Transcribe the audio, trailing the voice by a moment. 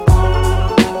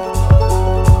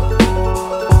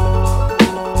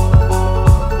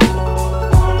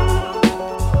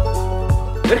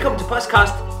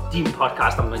Podcast, din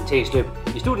podcast om orienteringsløb.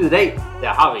 I studiet i dag, der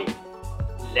har vi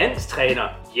landstræner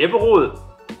Jeppe Rod,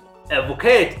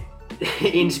 advokat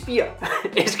en spir,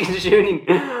 Eskild Schøning,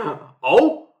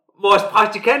 og vores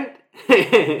praktikant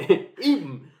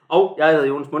Iben. Og jeg hedder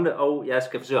Jonas Munde, og jeg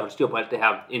skal forsøge at holde styr på alt det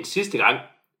her en sidste gang.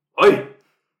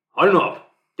 Hold nu op.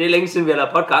 Det er længe siden, vi har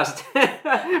lavet podcast.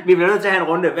 Vi bliver nødt til at have en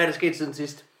runde. Hvad er der sket siden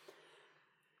sidst?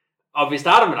 Og vi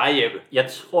starter med dig, Jeppe. Jeg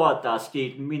tror, der er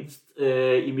sket mindst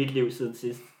i mit liv siden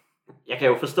sidst. Jeg kan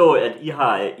jo forstå, at I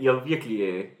har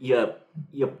virkelig I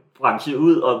har branchet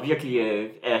ud og virkelig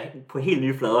er på helt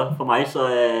nye flader. For mig så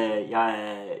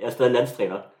jeg er stadig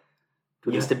landstræner. Du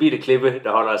er den stabile klippe,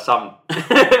 der holder os sammen.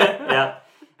 Ja.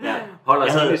 Holder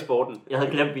os inde i sporten. Jeg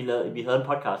havde glemt, vi havde en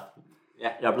podcast. Ja.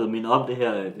 Jeg er blevet mindet om det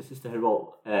her det sidste halve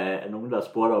år af nogen, der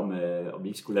spurgte om vi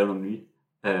ikke skulle lave nogle nye.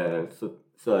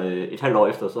 Så et halvt år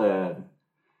efter,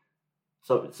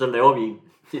 så laver vi en.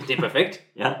 Det er perfekt.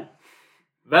 Ja.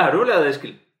 Hvad har du lavet,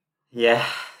 Eskild? Ja,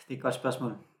 det er et godt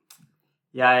spørgsmål.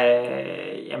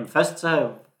 Jamen først så har jeg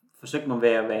forsøgt mig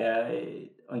at være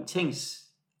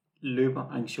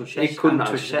orienteringsløber, entusiast. Ikke kun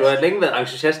entusiast. Du har længe været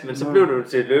entusiast, men så blev du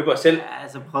til løber selv. Ja,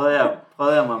 så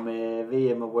prøvede jeg mig med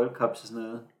VM og World Cups og sådan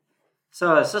noget.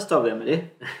 Så stoppede jeg med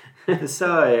det. Så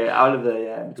afleverede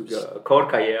jeg... Du gjorde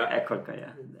kort karriere. Ja, kort karriere.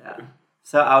 Ja.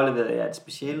 Så afleverede jeg et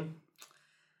speciale.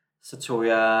 Så tog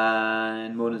jeg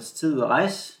en måneds tid at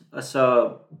rejse, og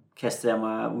så kastede jeg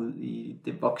mig ud i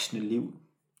det voksne liv.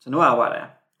 Så nu arbejder jeg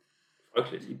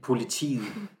Frygteligt. i politiet.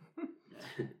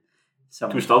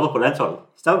 Du stoppede på landsholdet?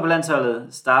 Stoppede på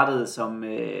landsholdet, startede som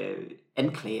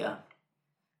anklager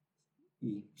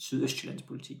i Sydøstjyllands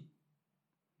politi.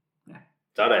 Ja.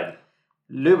 Sådan.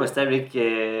 Løber stadigvæk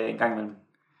en gang imellem.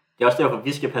 Det er også derfor,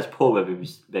 vi skal passe på,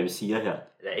 hvad vi siger her.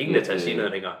 Der er ingen, der tager sige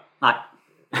noget længere. Nej.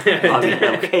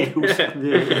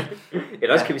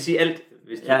 Eller også kan vi sige alt,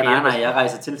 hvis de kan nej, jeg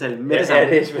rejser tiltale med det samme. Ja,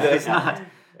 det er selvfølgelig også snart.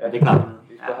 Ja, det er klart.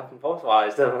 Vi skal have haft en forsvarer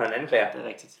i stedet for en anklager. Det er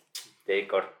rigtigt. Det er ikke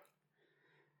godt.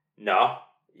 Nå,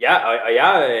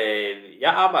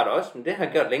 jeg arbejder også, men det har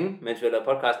jeg gjort længe, mens vi har lavet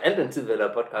podcast. Al den tid, vi har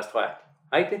lavet podcast, tror jeg.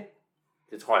 Har ikke det?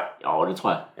 Det tror jeg. Jo, det tror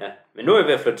jeg. Ja. Men nu er jeg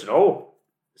ved at flytte til Norge.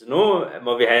 Så nu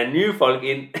må vi have nye folk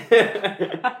ind.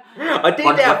 Og det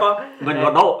er derfor... Men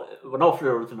hvornår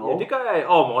flytter du til Norge? Ja, det gør jeg i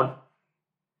overmorgen.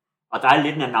 Og der er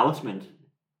lidt en announcement.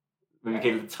 Men vi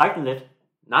kan trække den lidt.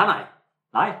 Nej.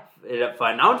 For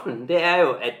announcementen, det er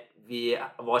jo, at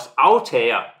vores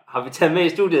aftager har vi taget med i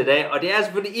studiet i dag. Og det er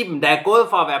selvfølgelig Iben, der er gået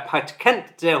fra at være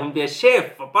praktikant til at hun bliver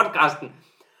chef for podcasten.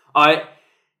 Og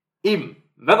Iben,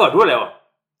 hvad går du og laver?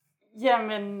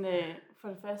 Jamen, for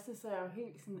det første, så er jeg jo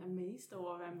helt sådan amazed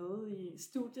over at være med i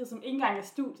studiet, som ikke engang er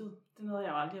studiet. Det er noget,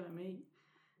 jeg jo aldrig har været med i.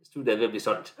 Studiet er ved at blive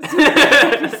solgt.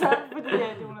 Fordi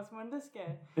Jonas Munde skal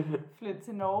flytte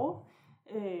til Norge.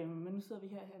 Men nu sidder vi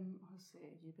her hos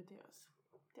Jeppe, det er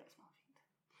også meget fint.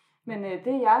 Men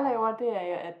det jeg laver, det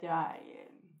er, at jeg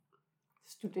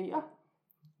studerer.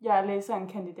 Jeg læser en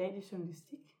kandidat i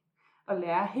journalistik og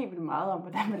lærer helt vildt meget om,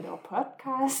 hvordan man laver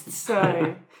podcast. Så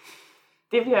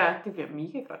det bliver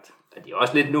mega godt. Ja, det er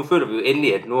også lidt, nu føler vi jo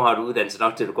endelig, at nu har du uddannelse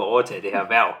nok til, at du kan overtage det her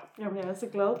erhverv. Jamen, jeg er så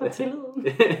glad for tilliden.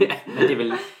 Men det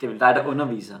er vel dig, der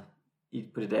underviser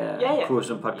på det der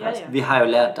kurs om podcast. Ja. Vi har jo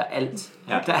lært dig alt.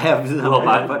 Ja. Der er videre. Du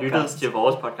har bare lyttet til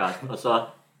vores podcast, og så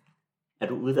er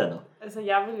du uddannet. Altså,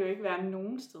 jeg vil jo ikke være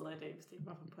nogen steder i dag, hvis det ikke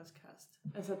var for podcast.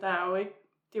 Altså, det er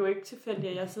jo ikke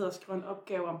tilfældigt, at jeg sidder og skriver en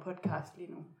opgave om podcast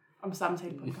lige nu. Om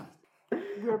samtale-podcast.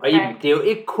 Og Iben, det er jo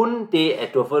ikke kun det,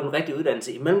 at du har fået en rigtig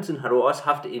uddannelse. I mellemtiden har du også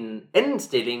haft en anden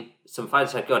stilling, som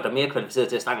faktisk har gjort dig mere kvalificeret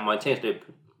til at snakke om orienteringsløb.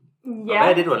 Ja. Og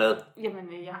hvad er det, du har lavet? Jamen,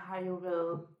 jeg har jo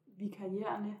været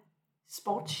vikarierende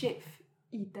sportschef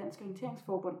i Dansk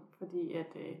Orienteringsforbund, fordi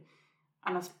at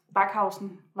Anders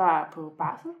Backhausen var på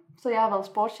barsel. Så jeg har været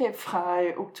sportschef fra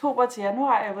oktober til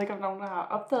januar. Jeg ved ikke, om nogen har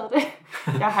opdaget det.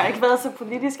 Jeg har ikke været så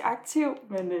politisk aktiv,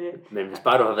 men... Men hvis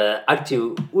bare du har været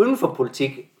aktiv uden for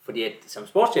politik, fordi at, som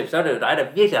sportschef, så er det jo dig,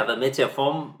 der virkelig har været med til at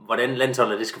forme, hvordan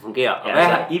landsholdet det skal fungere.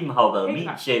 Og Iben har jo været min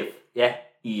chef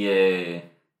i...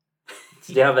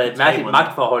 Det har været et mærkeligt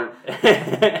magtforhold,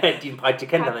 at din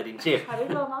praktikant har været din chef. Har det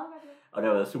ikke været meget? Og det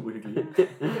har været super hyggeligt. Det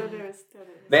var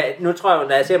Men nu tror jeg,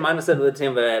 når jeg ser mange, der sidder ude og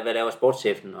tænker, hvad laver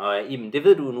sportschefen? Og Iben, det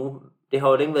ved du nu. Det har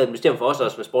jo længe været et mysterium for os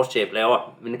også, hvad sportschef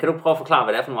laver. Men kan du prøve at forklare,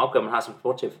 hvad det er for nogle opgaver, man har som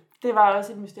sportschef? Det var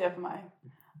også et mysterium for mig.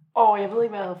 Og jeg ved ikke,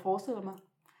 hvad jeg havde forestillet mig.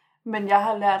 Men jeg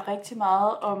har lært rigtig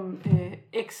meget om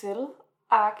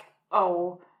Excel-ark,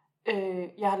 og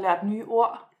jeg har lært nye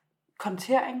ord.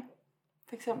 Kontering,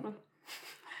 for eksempel.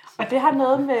 Og det har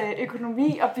noget med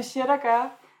økonomi og budget at gøre.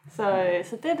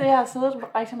 Så det er det, jeg har siddet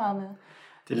rigtig meget med.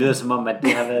 Det lyder som om, at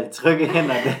det har været trygge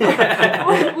hænder.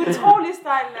 Utrolig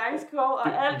stejl læringskurve,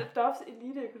 og alt DOFs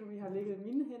eliteøkonomi har ligget i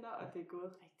mine hænder, og det er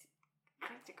gået rigtig,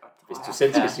 rigtig godt. Hvis du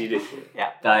selv skal sige det. Ja.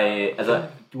 Altså,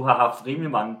 du har haft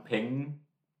rimelig mange penge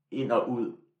ind og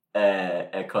ud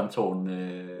af kontoen,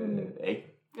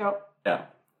 ikke? Jo. Ja.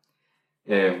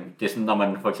 Det er sådan, når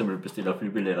man for eksempel bestiller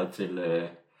flybilletter til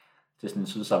sådan en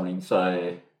sydsamling,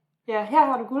 så... Ja, her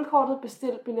har du guldkortet,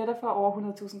 bestilt billetter for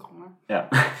over 100.000 kroner. Ja.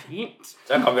 Fint.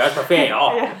 Så kommer vi også på ferie i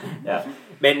år. Ja.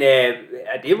 Men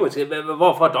er det måske,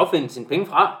 hvor får DOF sine penge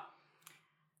fra?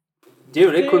 Det er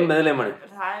jo ikke kun medlemmerne.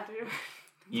 Nej, det er jo...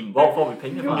 Jamen, hvor får vi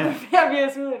pengene fra? Nu bevæger vi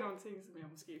os ud af nogle ting, som jeg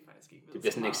måske faktisk ikke ved. Det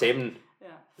bliver sådan en eksamen.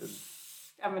 Ja.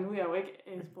 Ja, men nu er jeg jo ikke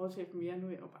sportschef mere, nu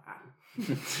er jeg jo bare...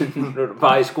 Nu er du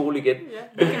bare i skole igen.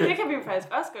 Ja, det kan vi jo faktisk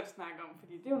også godt snakke om,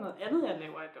 fordi det er jo noget andet, jeg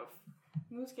laver i DOF.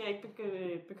 Nu skal jeg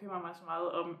ikke bekymre mig så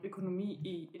meget om økonomi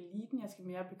i eliten, jeg skal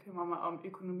mere bekymre mig om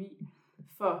økonomi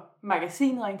for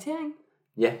magasinet Orientering.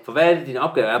 Ja, for hvad er det, din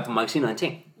opgave er på magasinet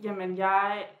Orientering? Jamen,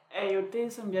 jeg er jo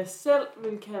det, som jeg selv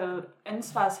vil kalde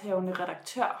ansvarshavende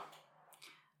redaktør,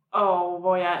 og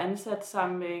hvor jeg er ansat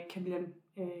sammen med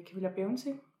Camilla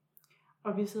Bevense.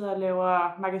 Og vi sidder og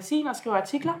laver magasiner og skriver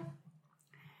artikler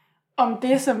om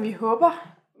det, som vi håber,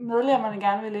 medlemmerne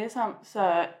gerne vil læse om.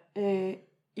 Så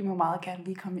I må meget gerne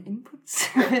lige komme med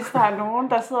inputs, hvis der er nogen,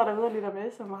 der sidder derude og lytter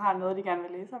med, som har noget, de gerne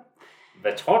vil læse om.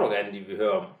 Hvad tror du gerne, de vil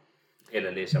høre om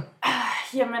eller læse om?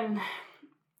 Jamen,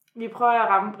 vi prøver at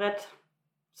ramme bredt.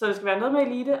 Så det skal være noget med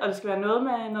elite, og det skal være noget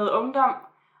med noget ungdom,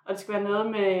 og det skal være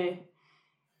noget med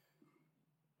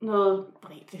noget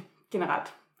bredde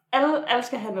generelt. Alle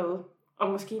skal have noget. Og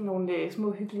måske nogle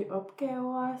små hyggelige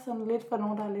opgaver, sådan lidt for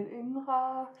nogen, der er lidt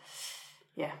yngre.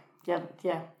 Ja,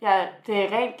 det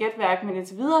er rent gætværk, men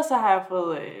indtil videre, så har jeg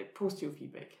fået positiv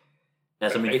feedback.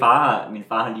 Altså, min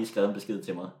far har lige skrevet en besked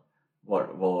til mig,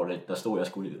 hvor der stod, at jeg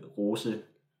skulle rose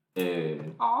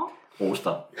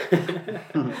roster.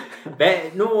 Hvad,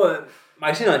 nu,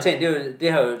 magasinet Orientering,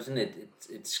 det har jo sådan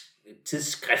et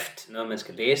tidsskrift, noget man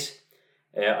skal læse.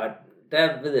 Og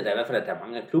der ved jeg da i hvert fald, at der er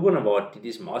mange af klubberne, hvor de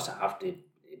ligesom også har haft et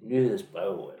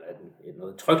nyhedsbrev, eller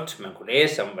noget trygt, man kunne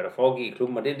læse om, hvad der foregik i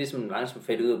klubben, og det er ligesom langsomt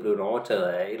fedt ud og blevet overtaget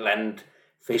af et eller andet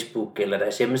Facebook, eller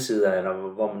deres hjemmesider, eller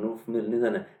hvor man nu formidler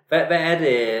nyhederne. Hvad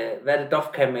er det DOF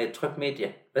kan med et trykt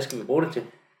medie? Hvad skal vi bruge det til?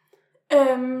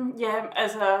 Ja,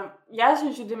 altså, jeg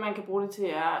synes jo, det man kan bruge det til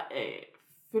er at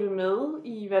følge med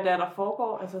i, hvad der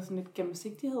foregår, altså sådan lidt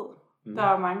gennemsigtighed. Der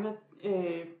er mange, der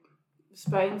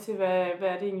spørger ind til, hvad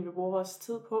er det egentlig, vi bruger vores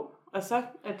tid på. Og så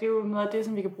er det jo noget af det,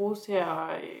 som vi kan bruge til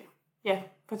at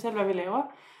fortælle, hvad vi laver.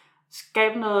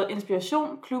 Skabe noget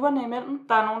inspiration klubberne imellem.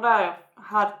 Der er nogen, der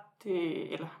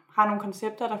har nogle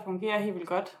koncepter, der fungerer helt vildt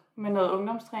godt. Med noget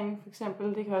ungdomstræning for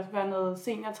eksempel. Det kan også være noget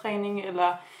seniortræning,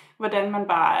 eller hvordan man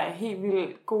bare er helt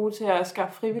vildt god til at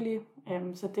skaffe frivillige.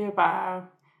 Så det er bare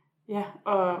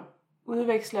at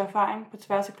udveksle erfaring på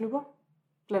tværs af klubber,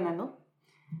 blandt andet.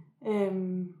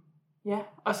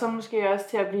 Og så måske også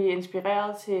til at blive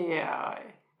inspireret til,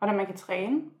 hvordan man kan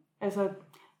træne. Altså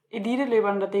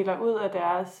eliteløberne, der deler ud af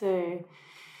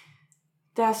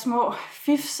deres små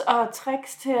fifs og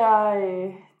tricks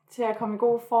til at komme i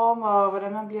god form, og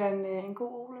hvordan man bliver en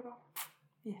god overløber.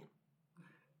 Yeah.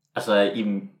 Altså,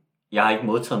 jeg har ikke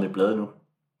modtaget mit blad nu.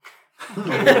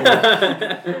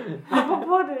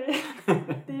 Apropos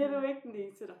det er du ikke den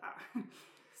eneste, der har.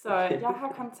 Så jeg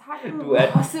har kontaktet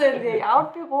vores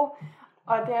layout-bureau,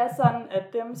 og det er sådan,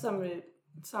 at dem,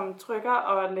 som trykker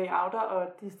og layouter og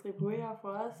distribuerer for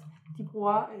os, de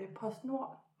bruger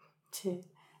PostNord til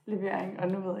levering. Og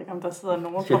nu ved jeg ikke, om der sidder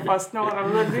nogen fra PostNord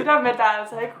derude og lytter, men der er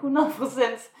altså ikke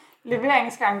 100%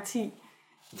 leveringsgaranti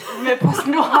med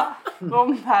PostNord.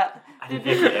 Åbenbart. Det er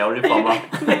virkelig ærgerligt for mig.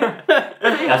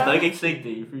 Jeg har stadig ikke set det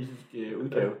i fysisk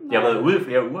udgave. Det har været ude i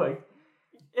flere uger, ikke?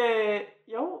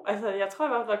 Jo, altså jeg tror i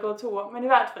hvert fald, der er gået 2 år, men i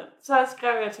hvert fald, så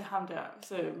skrev jeg til ham der,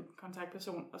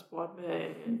 kontaktperson, og spurgte,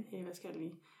 hvad skal jeg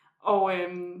lige? Og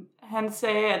han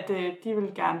sagde, at de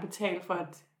ville gerne betale for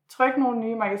at trykke nogle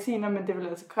nye magasiner, men det ville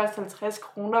altså koste 50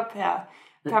 kroner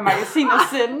per magasin at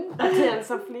sende, og det er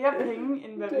altså flere penge,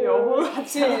 end hvad vi overhovedet har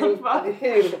taget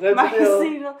for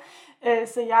magasinet.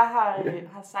 Så jeg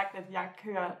har sagt, at jeg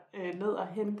kører ned og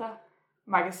henter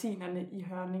magasinerne i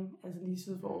Hørning, altså lige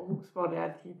syd for Aarhus, hvor det er,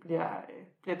 at de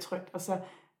bliver trykt, og så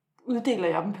uddeler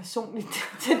jeg dem personligt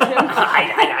til dem.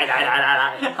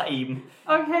 Nej, Iben.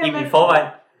 Okay, Iben, i forvejen.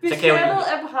 Budgettet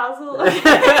er presset.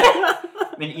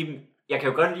 Men Iben, jeg kan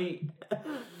jo godt lide,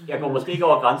 jeg går måske ikke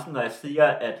over grænsen, når jeg siger,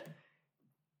 at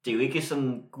det er jo ikke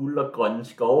sådan guld og grønne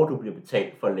skove, du bliver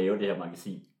betalt for at lave det her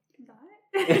magasin. Nej.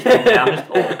 Nærmest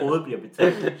overhovedet bliver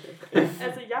betalt.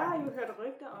 Altså, jeg har jo hørt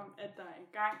rygter om, at der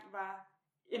dengang var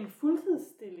en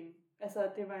fuldtidsstilling. Altså,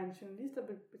 det var en journalist, der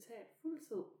blev betalt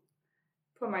fuldtid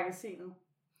på magasinet.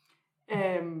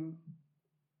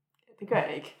 Det gør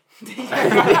jeg ikke.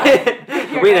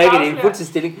 Du mener ikke, at det er en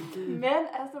fuldtidsstilling? Men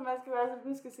altså, man skal jo altså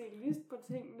huske at se lyst på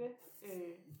tingene.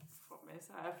 Få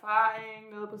masser af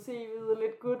erfaring, noget på CV'et,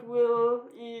 lidt goodwill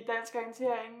i dansk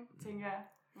orientering, tænker jeg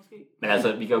måske. Men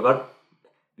altså, vi kan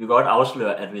godt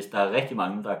afsløre, at hvis der er rigtig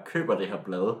mange, der køber det her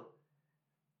blad,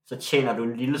 så tjener du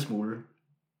en lille smule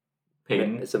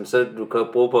penge. Som så du kan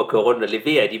bruge på at køre rundt og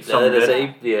levere de blade, der så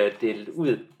ikke bliver delt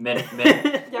ud. Men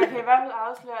Jeg kan i hvert fald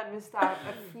afsløre, at hvis der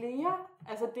er flere,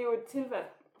 altså det er jo et tilvalg.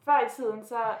 Før i tiden,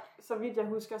 så vidt jeg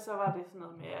husker, så var det sådan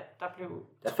noget med, at der blev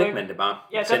Der fik man det bare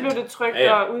ja, der blev det trykt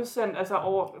og udsendt, altså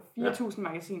over 4.000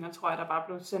 magasiner, tror jeg, der bare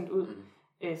blev sendt ud.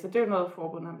 Så det er jo noget,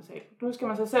 forbundet har betalt. Nu skal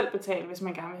man så selv betale, hvis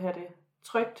man gerne vil have det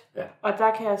trykt. Ja. Og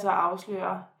der kan jeg så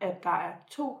afsløre, at der er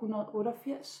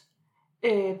 288,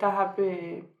 der har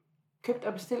købt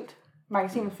og bestilt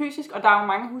magasinet fysisk, og der er jo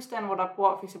mange husstande, hvor der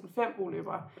bor for eksempel 5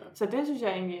 boløbere. Ja. Så det synes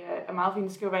jeg egentlig er meget fint.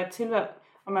 Det skal jo være et tilvalg,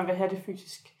 om man vil have det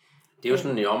fysisk. Det er jo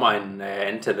sådan i omegnen af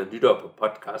antallet af lyttere på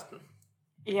podcasten.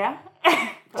 Ja.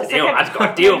 Så det er jo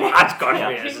ret godt,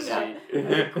 vil jeg så sige.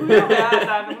 Det kunne jo være, at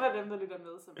der er nogle af dem, der lytter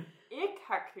med, som ikke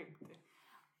har købt det.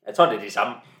 Jeg tror, det er de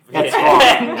samme. Jeg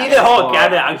tror, en lille hård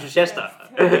kerne af entusiaster.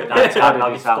 der er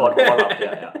nok et stort hold op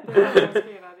der. Ja.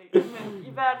 Men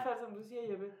i hvert fald, som du siger,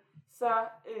 Jeppe, så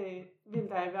vil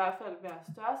der i hvert fald være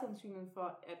større sandsynlighed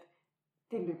for, at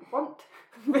det løber rundt,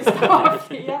 hvis der var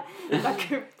flere, der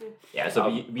købte det. Ja,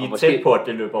 så vi er tæt på, at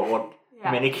det løber rundt,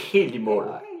 men ikke helt i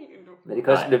mål. Men det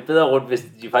kan også løbe bedre rundt, hvis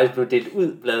de faktisk blev delt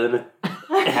ud, bladene.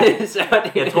 Så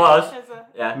det, jeg tror også.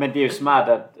 Ja. Men det er jo smart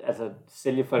at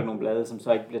sælge folk nogle blade, som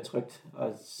så ikke bliver trykt.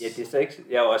 Og ja, det er så ikke...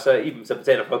 Ja, og så Iben så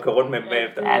betaler for at køre rundt med dem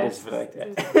bagefter. Ja, det er selvfølgelig ikke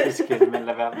det. Det skal man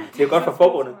lade være med. Det er jo godt for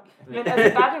forbundet. Men altså,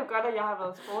 der er det jo godt, at jeg har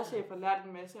været sportschef og lært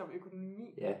en masse om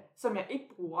økonomi, som jeg ikke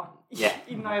bruger,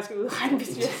 når jeg skal udregne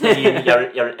budgettet.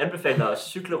 Jeg vil anbefale dig at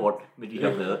cykle rundt med de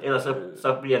her blade, ellers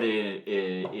så bliver det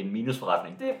en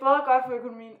minusforretning. Det er både godt for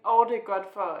økonomien, og det er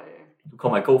godt for... Du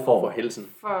kommer i god form. For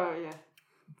helsen. For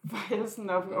helsen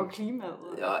og klimaet.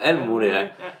 Ja, alt muligt, ja.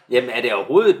 Jamen er det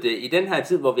overhovedet i den her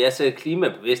tid, hvor vi er så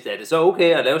klimabevidste, er det så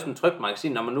okay at lave sådan en trykt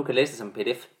magasin, når man nu kan læse det som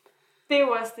pdf? Det er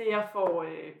jo også det, jeg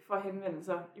får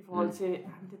henvendelser i forhold til,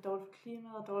 det er dårligt for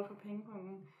klimaet og dårligt for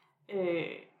pengepungen.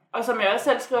 Og som jeg også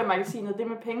selv skriver i magasinet, det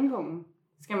med pengepungen,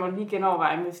 skal man lige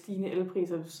genoverveje med stigende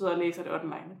elpriser, hvis du sidder og læser det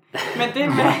online. Men det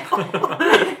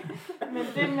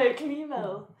med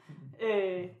klimaet,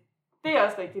 det er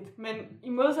også rigtigt. Men i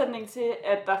modsætning til,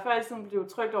 at der før i tiden blev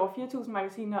trykt over 4.000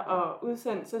 magasiner og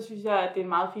udsendt, så synes jeg, at det er en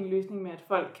meget fin løsning med, at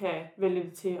folk kan vælge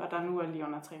det til, og der nu er lige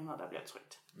under 300, der bliver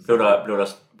trykt.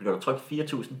 Blev der trykt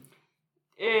 4.000?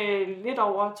 Lidt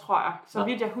over, tror jeg. Så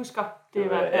vidt jeg husker. Det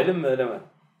var alle medlemmer?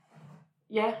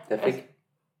 Ja. Der fik?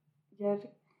 Jeg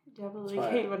ved ikke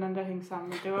helt, hvordan det hænger sammen.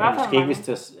 Men det var i Ja, hvert fald måske ikke, hvis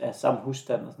det er samme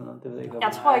husstand og sådan noget. Det ved jeg ikke.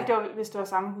 Jeg tror ikke, det var, hvis det var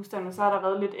samme husstand, men så har der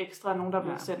været lidt ekstra, nogen der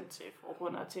blev sendt til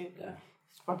forbundet og til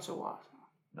sponsorer og sådan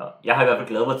noget. Nå, jeg har i hvert fald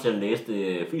glædet mig til at læse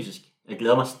det fysisk. Jeg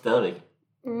glæder mig stadigvæk.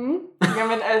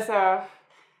 Jamen altså...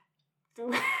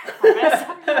 Du...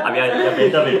 Jamen, jeg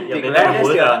venter ved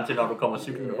hoveddøren til, når du kommer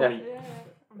cyklende forbi.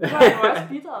 Du har jo også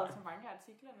bidraget til mange af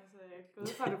artiklerne, så jeg går ud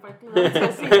fra, at du bare glæder dig til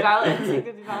at se dit eget ansigt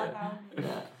og dit eget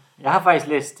navn. Jeg har faktisk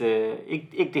læst,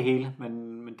 ikke det hele,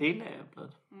 men dele af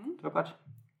bladet. Det var godt.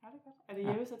 Ja, det er godt. Er det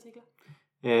Jeppes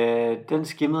artikler? Den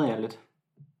skimmede jeg lidt.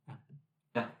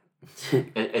 Ja.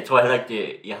 Jeg tror heller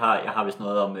ikke, jeg har vist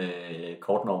noget om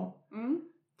kortnorm.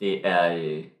 Det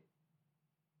er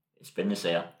spændende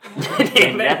sager.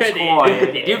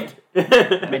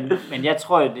 Men jeg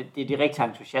tror, det er de rigtig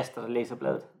entusiaster, der læser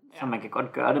bladet. Så man kan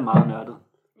godt gøre det meget nørdet.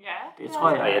 Ja, det tror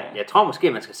jeg. Jeg tror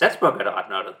måske, man skal satse på at gøre det ret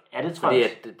nørdet. Ja, det tror jeg.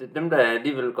 Fordi at dem, der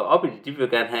alligevel går op i det, de vil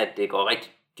gerne have, at det går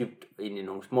rigtig dybt ind i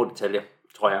nogle små detaljer,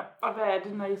 tror jeg. Og hvad er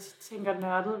det, når I tænker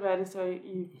nørdet? Hvad er det så,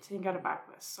 I tænker, det bare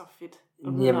kunne være så fedt?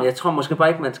 Jamen, jeg tror måske bare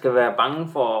ikke, man skal være bange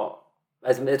for...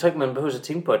 Altså, jeg tror ikke, man behøver at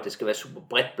tænke på, at det skal være super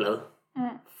bredt blad.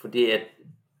 Fordi at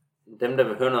dem, der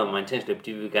vil høre noget om orienteringsløb,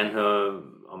 de vil gerne høre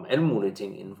om alle mulige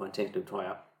ting inden for orienteringsløb, tror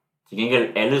jeg. Til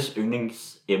gengæld, alles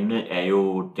yndlingsemne er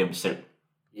jo dem selv.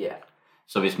 Ja.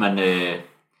 Så hvis man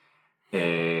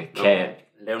kan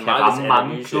ramme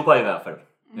mange klubber i hvert fald.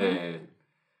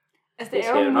 Altså, det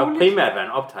skal jo nok primært være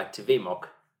en optag til VMOK.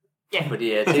 Ja.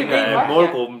 Fordi jeg tænker, at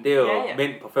målgruppen, det er jo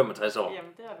mænd på 65 år.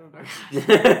 Jamen, det er du nok.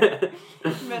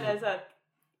 Men altså,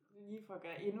 lige for at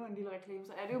gøre endnu en lille reklame,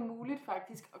 så er det jo muligt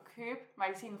faktisk at købe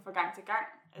magasinet fra gang til gang.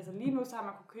 Altså lige nu så har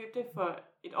man kunne købe det for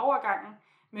et år ad gangen,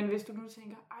 men hvis du nu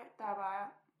tænker, der er bare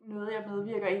noget, jeg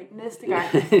medvirker i næste gang.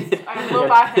 Og jeg må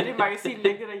bare have det magasin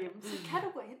liggende derhjemme. Så kan du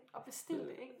gå ind og bestille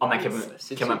det, ikke? Og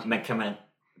kan man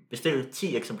bestille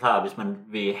 10 eksemplarer, hvis man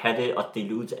vil have det og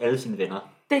dele ud til alle sine venner.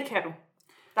 Det kan du.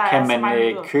 Der Kan er så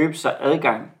mange man købe sig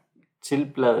adgang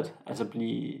til bladet, altså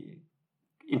blive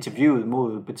interviewet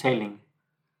mod betaling?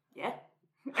 Ja.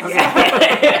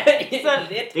 Så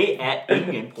lidt. Det er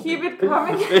ingen problem. Keep it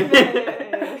coming.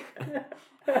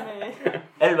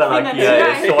 Alt hvad der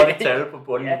giver sorte tal på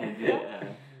bunden. Ja. Det er...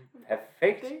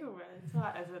 Perfekt. Det kunne være. Så,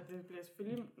 altså, det bliver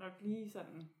selvfølgelig nok lige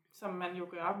sådan, som man jo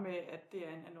gør op med, at det er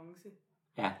en annonce.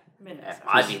 Ja. Men Ja, altså,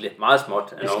 meget lille, meget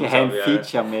småt. Vi skal have en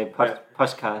feature med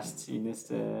podcast i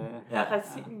næste... Ja.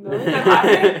 præcis noget. Der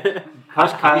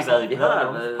Podcast, Vi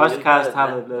har været podcast har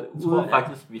været bladet Jeg tror ude.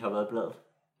 faktisk, vi har været bladet.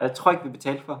 Jeg tror ikke, vi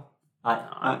betalte for. Nej,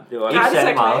 Nej, det var, ikke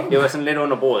særlig meget. det var sådan lidt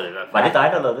under bordet i hvert fald. Var det dig,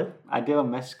 der lavede det? Nej, det var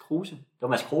Mads Kruse. Det var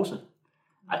Mads Kruse.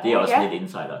 Ej, det er også Ja. lidt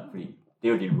insider, fordi det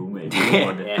er jo din roommate.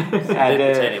 Ja, så Ja, det det-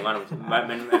 betaler jeg meget om.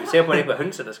 Men er vi sikre på, at det ikke var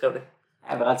Hønse, der skrev det?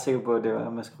 Jeg er ret sikker på, at det var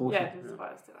Mads Kruse. Ja, det tror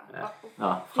jeg også, det var. Ja. Nå, Det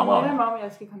minder fremragende. mig om, at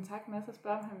jeg skal kontakte Mads og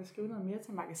spørge, om han vil skrive noget mere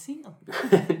til magasinet.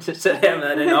 Så dermed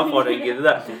er den opfordring givet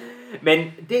videre. Men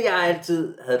det jeg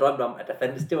altid havde drømt om, at der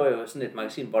fandtes, det var jo sådan et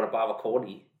magasin, hvor der bare var kort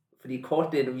i. Fordi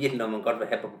kort, det er jo virkelig noget, man godt vil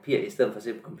have på papir, i stedet for at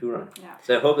se på computeren. Ja.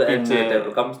 Så jeg håbede Men, altid, at der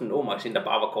ville komme sådan et magasin, der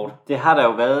bare var kort. Det har der jo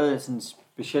været sådan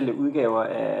specielle udgaver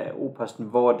af O-posten,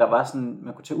 hvor der var sådan,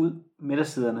 man kunne tage ud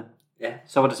midtersiderne. Ja.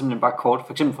 Så var det simpelthen bare kort,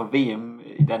 for eksempel fra VM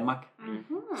i Danmark.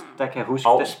 Mm-hmm. Der kan jeg huske,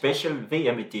 Og der, special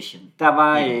VM edition. der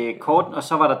var kort, og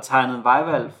så var der tegnet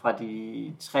vejvalg fra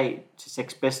de 3 til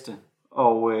 6 bedste,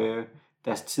 og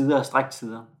deres tider og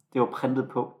stræktider. Det var printet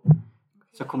på.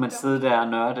 Så kunne man sidde der og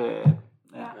nørde.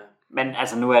 Ja. Men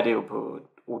altså, nu er det jo på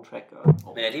O-Track.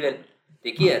 Men alligevel,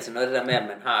 det giver altså noget af det der med, at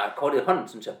man har kortet i hånden,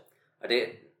 synes jeg. Og det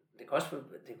kan også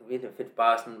det kunne virkelig være fedt,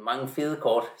 bare sådan mange fede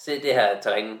kort. Se det her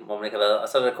terræn, hvor man ikke har været. Og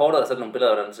så er der kortet, og så er der nogle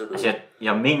billeder, hvordan det ser ud. Altså,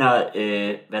 jeg mener,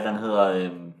 hvad den hedder,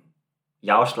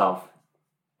 Jaroslav,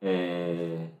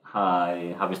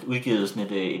 har vist udgivet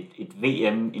sådan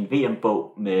en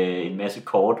VM-bog med en masse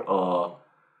kort, og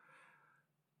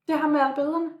Det har med alle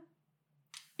billederne.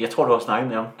 jeg tror, du har snakket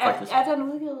med ham, faktisk. Er den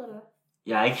udgivet, eller?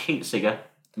 Jeg er ikke helt sikker,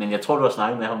 men jeg tror, du har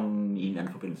snakket med ham i en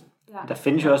anden forbindelse. Ja. Der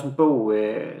findes jo også en bog,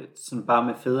 sådan bare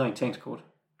med fede orienteringskort.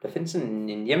 Der findes sådan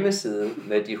en hjemmeside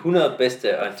med de 100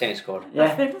 bedste orienteringskort.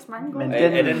 Der findes mange gode. men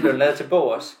Er den blevet lavet til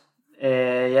bog også?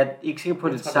 Jeg er ikke sikker på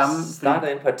det samme. Det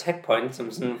startede ind på Attack Point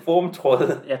som sådan en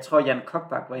forumtråd. Jeg tror, Jan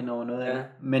Kokbak var inde over noget af Ja. det.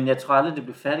 Men jeg tror aldrig, det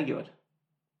blev færdiggjort.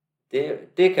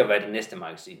 Det kan være det næste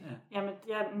magasin. Jamen,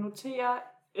 jeg noterer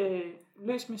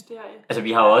løs mysterie. Altså,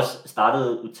 vi har jo også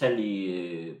startet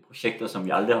utallige projekter, som vi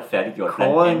aldrig har færdiggjort.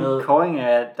 Kåring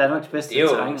er Danmarks bedste Det er jo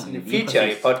terræner. sådan en lige feature i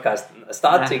præcis. podcasten, at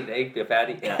starte Ja. ting, der ikke bliver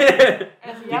færdige. Ja.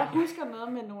 Altså, jeg husker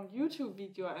noget med nogle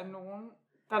YouTube-videoer af nogen,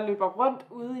 der løber rundt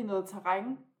ude i noget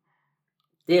terræn.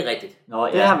 Det er rigtigt. Nå,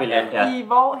 Det har vi lavet. Ja. I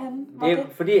hvorhen? Var Det det? er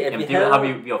fordi, at Jamen, vi det havde... har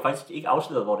vi har faktisk ikke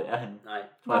afsløret, hvor det er henne. Nej.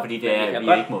 Tror jeg, fordi det Men vi er, kan vi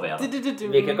godt- ikke må være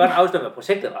der. Vi kan godt afsløre, hvad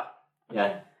projektet var. Ja.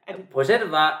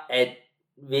 Projektet var, at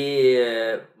vi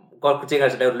godt kunne tænke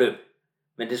os at lave et løb.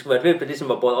 Men det skulle være et løb, der ligesom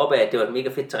var båret op af, at det var et mega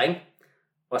fedt terræn.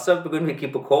 Og så begyndte vi at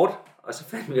kigge på kort, og så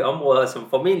fandt vi områder, som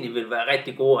formentlig ville være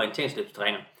rigtig gode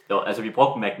orienteringsløbsterræner. Jo, altså vi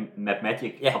brugte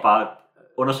Mapmagic Ja. og bare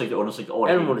undersøgte over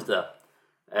det Alle hele. mulige steder.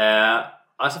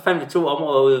 Og så fandt vi 2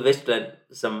 områder ude i Vestjylland,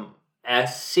 som er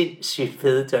sindssygt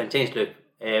fede til orienteringsløb.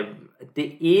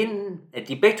 Det ene, at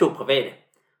de er begge 2 private.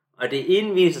 Og det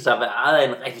ene viser sig at være ejet af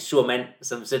en rigtig sur mand,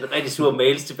 som sender rigtig sure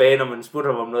mails tilbage, når man spurgte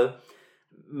ham om noget.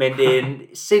 Men det er en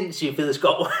sindssygt fed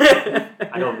skov.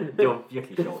 Ej, det var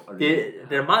virkelig sjovt. at løbe.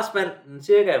 Den er meget smal, den er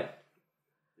cirka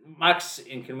max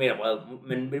 1 kilometer bred,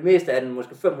 men det meste er den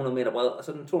måske 500 meter bred, og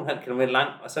så er den 2,5 kilometer lang,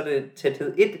 og så er det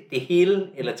tæthed 1, det hele,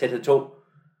 eller tæthed 2.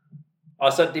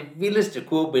 Og så det vildeste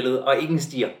kurvebillede, og ingen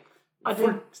stier. Og det,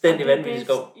 Fuldstændig vanvittig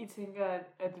skov. I tænker,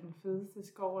 at den fedeste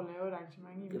skov at lave et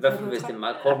arrangement i. I hvert fald, hvis det er en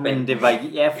meget kort bane. Men det var,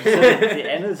 ja, for så det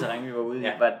andet terræn, vi var ude i,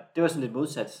 Ja. det var sådan lidt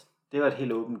modsat. Det var et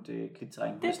helt åbent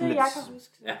klitterræn. Det er Sådan det, lidt- jeg kan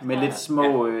huske. Ja. Med lidt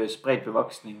små spredt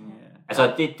bevoksning.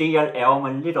 Altså det jeg ærger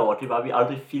mig lidt over, det var, at vi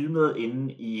aldrig filmede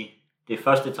inde i det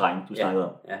første terræn, du snakkede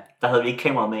om. Ja. Der havde vi ikke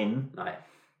kamera med inde. Nej.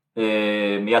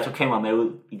 Men jeg tog kamera med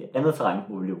ud i det andet terræn,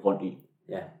 hvor vi løb rundt i.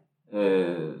 Ja.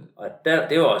 Øh, Og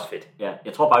det var også fedt. ja,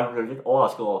 jeg tror bare, vi blev lidt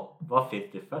overrasket over, hvor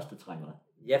fedt det første terræn var.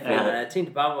 Ja, for Ja. jeg tænkte,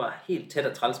 det bare var helt tæt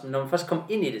og træls, men når man først kom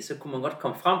ind i det, så kunne man godt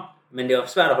komme frem, men det var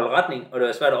svært at holde retning, og det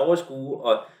var svært at overskue,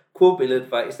 og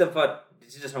kurvebilledet var, i stedet for at det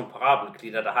er sådan nogle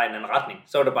parabelklitter, der har en anden retning,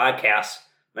 så var det bare kaos.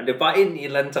 Men det var bare ind i et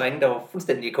eller andet terræn, der var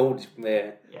fuldstændig kaotisk med...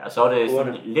 Ja, og så var det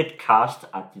sådan Urene. lidt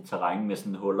karst-agtigt terræn med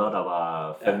sådan huller, der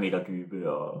var 5 Ja. meter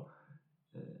dybe. Og,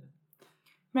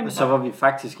 Men Og så var vi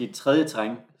faktisk i et tredje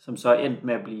terræn, som så endte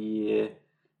med at blive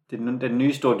den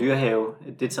nye store dyrehave.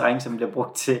 Det terræn, som bliver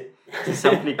brugt til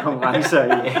samtlige konkurrencer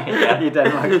i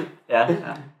Danmark. Ja. og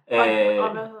hvad hedder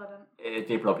den?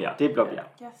 Det er Blåbjerg. Det er Blåbjerg.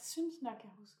 Jeg synes nok, jeg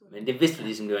husker det. Men det vidste du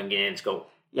ligesom, det var en genial skov.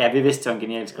 Ja, vi vidste, det var en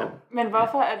genial skov. Men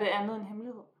hvorfor er det andet en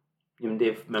hemmelighed? Jamen,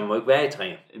 man må ikke være i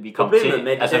træer. Vi kom Problemet til,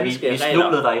 med de altså danske vi regler-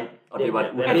 snublede derind, og det var et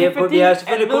Ja, uheld. Er det er det fordi, vi har at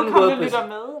selvfølgelig kun vedkommende gået på- lytter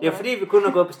med? Det er fordi, vi kun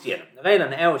har gået på stierne.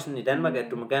 Reglerne er jo sådan i Danmark, at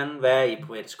du må gerne være i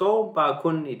privat skov, bare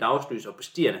kun i dagslys og på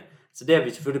stierne. Så det har vi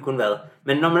selvfølgelig kun været.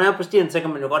 Men når man er på stierne, så kan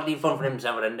man jo godt lige få en fornemmelse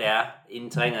af, hvordan det er inden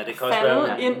i terrænet. Det kan også Falde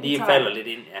være, at ind man i lige terrænet. falder lidt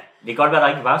ind. Ja. Det kan godt være, at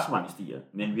der ikke var så mange stier,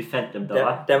 men vi fandt dem, der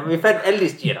var. Vi fandt alle de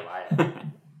stier, der var. Ja.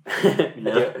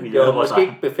 Vi det lavede var vores måske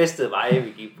ikke befæstede veje, vi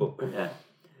gik på. Ja.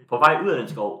 På vej ud af den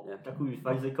skov, Ja. der kunne vi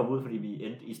faktisk ikke komme ud, fordi vi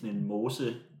endte i sådan en mose,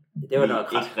 Det var vi noget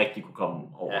krat. ikke rigtig kunne komme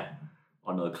over. Ja.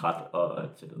 Og noget krat og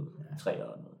til træer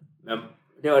og noget. Men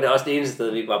det var det også det eneste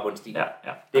sted, vi ikke var på en sti. Ja, ja.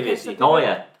 Det vil Okay, jeg så sige. Nå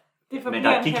ja, Det men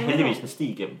der gik heldigvis en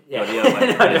sti igennem. Ja. Det var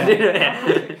det, jeg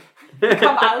var. Det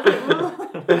kom aldrig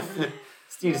ud.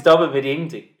 Stien stoppede ved det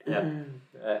ingenting. Ja.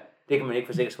 Ja, det kan man ikke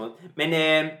forsikre sig mod.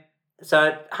 Men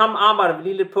så ham arbejder vi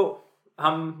lige lidt på.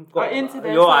 Ham går, Og indtil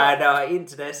da, jo, så- og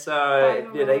indtil da, så ikke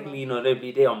bliver der ikke lige noget, det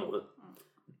bliver det område.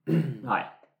 Nej.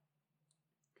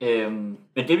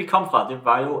 Men det vi kom fra, det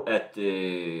var jo, at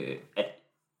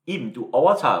Iben, du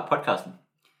overtager podcasten.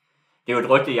 Det er jo et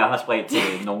rygte, jeg har spredt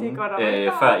til nogen, godt at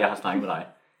høre. før jeg har snakket med dig.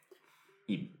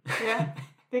 Iben. Ja,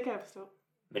 det kan jeg forstå.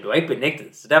 Men du er ikke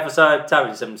benægtet, så derfor så tager vi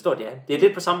det som en stort ja. Det er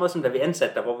lidt på samme måde, som da vi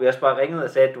ansatte dig, hvor vi også bare ringede og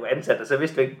sagde, at du var ansat, og så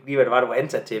vidste du ikke lige, hvad det var, du var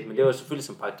ansat til, men det var selvfølgelig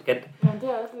som praktikant. Men det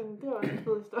er også en fed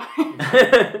historie.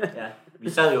 Ja. Vi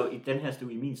sad jo i den her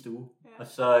stue, i min stue, Ja. og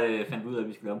så fandt vi ud af, at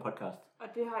vi skulle lave en podcast. Og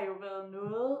det har jo været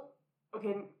noget...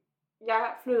 Okay, jeg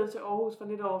flyttede til Aarhus for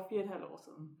lidt over 4,5 år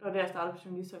siden. Det var der, jeg startede på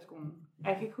Journalisthøjskolen.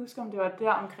 Jeg kan ikke huske, om det var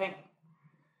der omkring.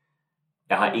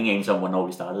 Jeg har ingen anelse om, hvornår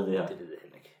vi startede det her. Det ved jeg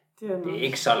heller ikke. Det Det er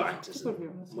ikke så lang tid Det burde siden.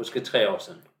 vi jo huske. Måske 3 år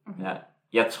siden. Ja.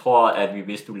 Jeg tror, at vi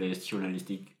vidste, du læste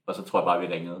journalistik, og så tror jeg bare, vi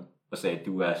ringede og sagde, at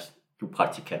du er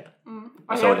praktikant.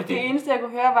 Og så var det det. eneste, jeg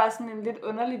kunne høre, var sådan en lidt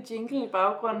underlig jingle i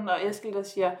baggrunden, og Eskild, der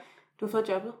siger, du har fået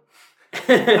jobbet.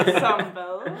 Som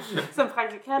hvad? Som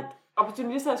praktikant. Og på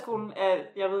Journalisthøjskolen er,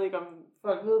 jeg ved ikke om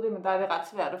folk ved det, men der er det ret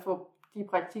svært at få de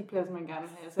praktikpladser, man gerne vil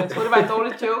have. Så jeg tror, det var en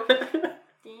dårlig joke.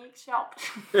 Det er ikke sjovt.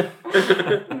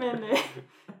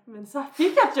 men så fik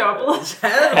jeg jobbet.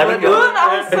 Har du gjort Uden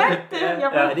at have sagt det. Jeg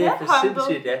blev Ja, det er for headhunted.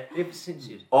 sindssygt, ja. Det er for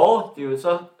sindssygt. Og det er jo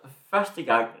så første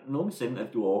gang nogensinde,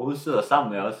 at du overhovedet sidder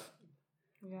sammen med os.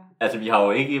 Ja. Altså, vi har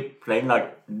jo ikke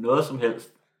planlagt noget som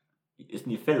helst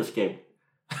sådan i fællesskab.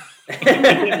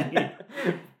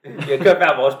 Vi har kørt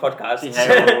hver vores podcast. Det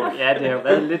har jo, ja, det har jo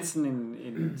været lidt sådan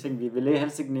en ting, vi ville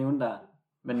helst ikke nævne der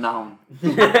med navn.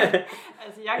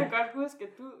 Altså, jeg kan godt huske,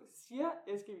 at du siger,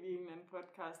 Eskild, i en eller anden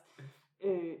podcast.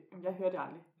 Jamen, jeg hører det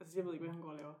aldrig. Altså, jeg ved ikke, hvad han går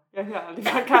og laver. Jeg hører aldrig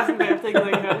podcasten, bagefter jeg gider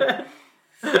ikke høre det.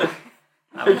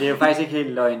 Nej, men det er jo faktisk ikke helt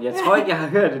løgn. Jeg tror ikke, jeg har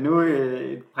hørt det nu,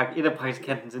 et af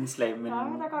praktikantens indslag, men Nej,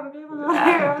 der går du glip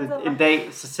af noget. en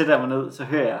dag, så sætter jeg mig ned, så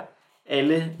hører jeg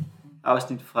alle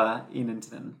afsnit fra en ende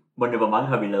til den anden. Hvor mange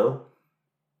har vi lavet?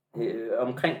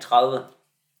 Omkring 30.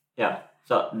 Ja,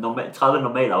 så 30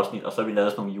 normale afsnit, og så har vi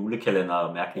lavet sådan nogle julekalender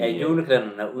og mærkelige... Ja,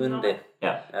 julekalenderen er uden det.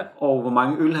 Ja. Og hvor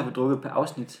mange øl har vi drukket per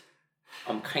afsnit?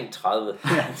 Omkring 30.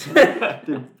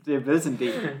 Det er blevet til en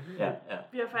del. Ja.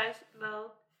 Vi har faktisk lavet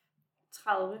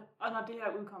 30, og når det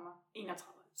her udkommer,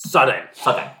 31. Sådan.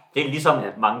 Sådan. Det er ligesom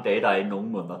mange dage, der er i nogle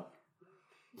måneder.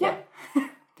 Ja.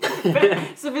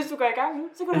 Så hvis du går i gang nu,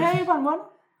 så kan du have en på en måned.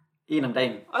 En om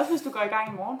dagen. Også hvis du går i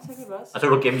gang i morgen, så kan du også. Og så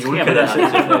kan du gemme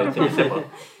julekalenderen til december.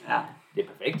 Ja. Det er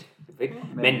perfekt.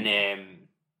 Men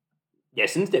jeg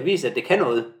synes, det viser, at det kan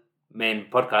noget med en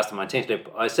podcast om orienteringsløb.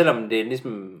 Og selvom det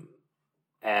ligesom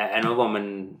er noget, hvor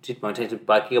man tit på orienteringsløb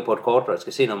bare kigger på et kort og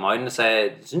skal se noget med øjnene, så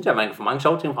synes jeg, at man kan få mange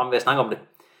sjove ting frem ved at snakke om det.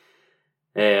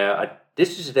 Og det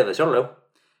synes jeg, det har været sjovt at lave.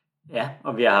 Ja,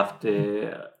 og vi har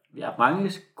haft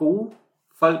mange gode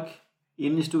folk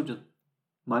inde i studiet.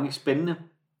 Mange spændende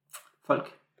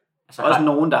folk. Altså, Også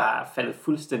nogen, der har faldet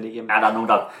fuldstændig igennem. Ja, der er nogen,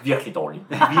 der er virkelig dårlige.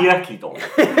 Virkelig dårlige.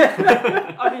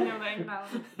 Og vi nævner ikke navn.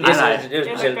 Det er jo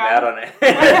specielt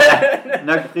værterne.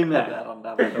 Nok primært værterne, der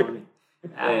har været dårlige.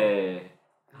 Ja.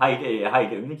 Har I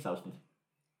det yndlingsafsnit?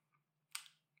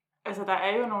 Altså, der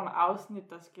er jo nogle afsnit,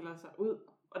 der skiller sig ud,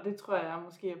 og det tror jeg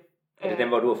måske... Er det dem,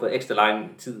 hvor du har fået ekstra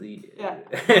lang tid i? Ja.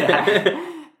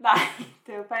 Nej,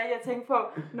 det er jo faktisk, jeg tænker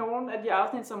på nogle af de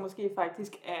afsnit, som måske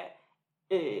faktisk er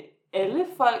alle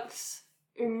folks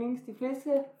yndlings, de fleste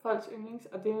folks yndlings,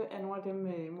 og det er nogle af dem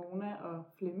med Mona og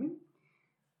Flemming.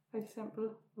 for eksempel.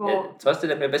 Hvor, Jeg tror også det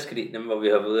der med, jeg bedst kan lide, hvor vi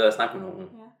har været ude og snakke med nogle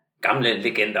gamle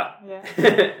legender. Ja.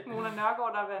 Mona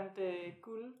Nørgaard, der vandt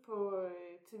guld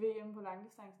til VM på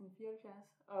langdistancen i 74,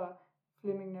 og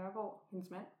Flemming Nørgaard, hendes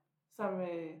mand, som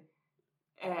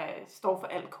står for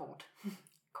alt kort.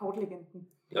 Kortlegenden.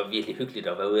 Det var virkelig hyggeligt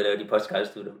at være ude og lave de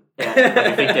podcast-studier.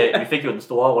 Ja, vi fik jo den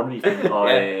store rundvisning, og...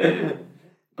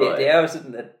 Det er jo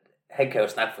sådan, at han kan jo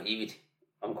snakke for evigt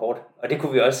om kort, og det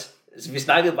kunne vi også. Altså, vi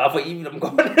snakkede bare for evigt om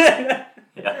kort.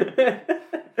 Ja.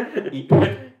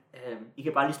 I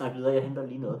kan bare lige snakke videre, jeg henter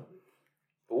lige noget.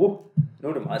 Nu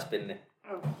er det meget spændende.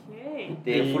 Okay.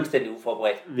 Det er jo fuldstændig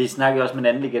uforberedt. Vi snakkede også med en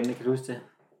anden legende, kan du huske det?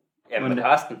 Ja, med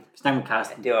Carsten. Vi snakkede med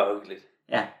Carsten. Ja, det var hyggeligt.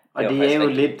 Ja, og det det er jo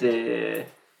rigtig. lidt...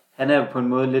 han er jo på en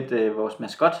måde lidt vores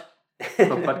maskot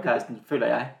på podcasten, føler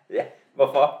jeg. Ja,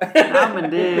 hvorfor? Ja,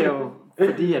 men det er jo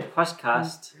fordi, at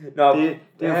podcast... Nå, det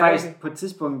er jo faktisk på et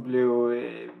tidspunkt blev...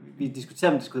 vi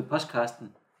diskuterede, om det skulle hedde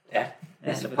podcasten. Ja,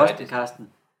 Altså podcasten.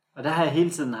 Og der har jeg hele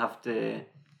tiden haft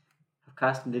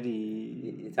Carsten lidt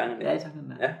i tankerne. Ja, i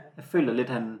tankerne. Ja. Jeg føler lidt,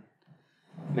 han...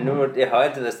 Men nu det har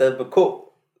altid været stadig på K,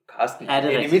 Carsten. Ja,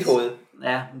 det er i mit hoved.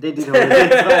 Ja, det er dit hoved.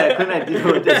 Det tror jeg kun er dit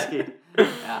hoved, det er sket. Ja.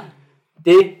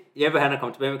 Det, Jeppe han er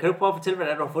kommet tilbage med. Kan du prøve at fortælle, hvad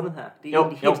det er, du har fundet her? Det er Jo,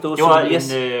 en helt store det var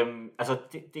souvenirs. altså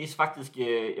det er faktisk,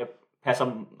 jeg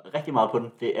passer rigtig meget på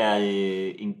den. Det er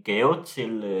en gave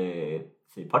til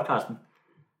podcasten.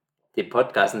 Det er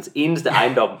podcastens eneste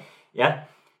ejendom. Ja,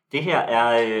 det her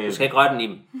er... Du skal ikke røre den i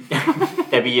dem.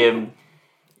 Da vi...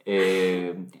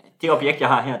 det objekt, jeg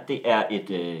har her, det er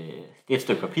et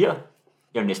stykke papir.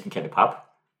 Jeg vil næsten kalde det pap.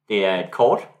 Det er et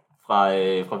kort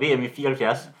fra VM i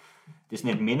 74. Det er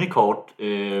sådan et mindekort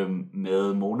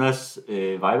med Monas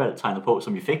vejvalg tegnet på,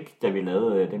 som vi fik, da vi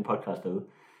lavede den podcast derude.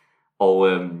 Og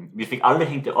vi fik aldrig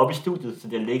hængt det op i studiet, så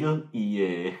det er ligget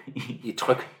I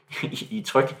tryk. i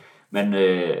tryk. Men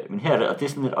her er det, og det er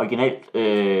sådan et originalt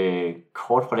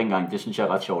kort fra dengang. Det synes jeg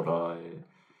er ret sjovt,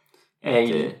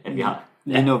 at vi har.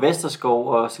 Lino Vesterskov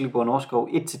og Silkeborg Nordskov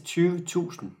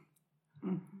 1-20.000.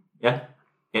 Ja.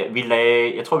 Ja,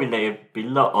 jeg tror, vi lagde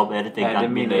billeder op af det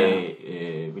dengang, det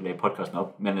vi lagde podcasten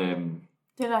op. Men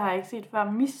Det der har jeg ikke set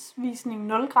før. Misvisning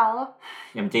 0 grader.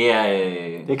 jamen, det er...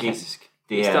 Det er klassisk.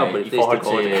 Det står er på de i fleste forhold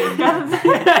kort. til...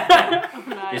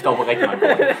 Nej. Det står på rigtig mange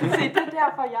kort. Se, det er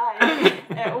derfor, jeg ikke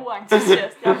er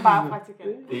uentusiast. Jeg er bare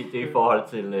praktikant. Det er i forhold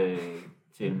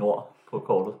til nord på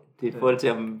kortet. Det er i forhold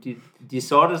til, om de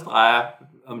sorte streger,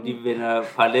 om de vender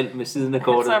parallelt med siden af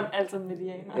kortet. Altså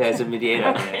medianer. Ja, altså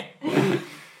medianer.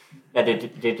 Ja,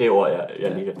 det er det ord,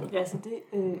 jeg lige efter. Ja, så det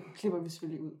klipper vi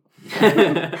selvfølgelig ud.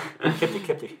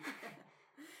 Klip det.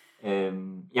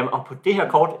 Jamen, og på det her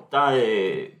kort, der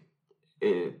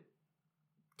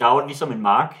er jo ligesom en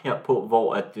mark her på,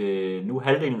 hvor at nu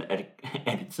halvdelen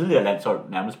af det tidligere landshold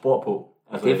nærmest bor på.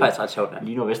 Altså, Det er faktisk ret sjovt, ja.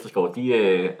 Lino Vesterskov,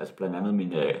 altså blandt andet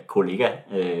min kollega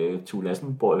Tue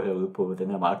Lassen bor jo herude på den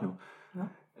her mark nu. Ja.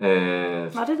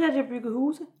 Så, Nå, det der, de har bygget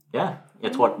huse. ja,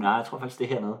 jeg tror faktisk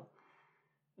det er hernede.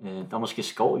 Der er måske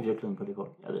skov i virkeligheden på det kort.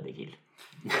 Jeg ved det ikke helt.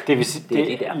 Det vil sige,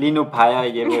 det lige nu peger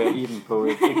Jeppe og Iben på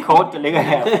et kort, der ligger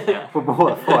her på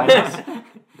bordet foran os.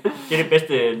 Det er det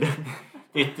bedste.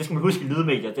 Det skal man huske i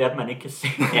lydmedier, det er, at man ikke kan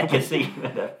se, hvad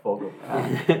der foregår.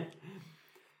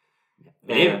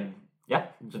 Ja,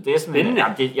 så det er sådan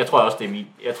jeg tror også, det er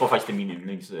jeg tror faktisk, det er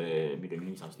mit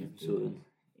yndlingsafsnit.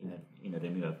 En af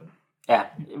dem i hvert fald. Ja,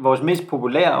 vores mest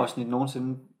populære afsnit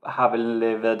nogensinde har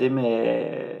vel været det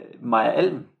med Maja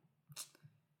Alm.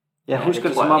 Jeg husker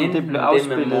det som om, det blev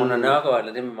afspillet... Det med Mona Nørgaard,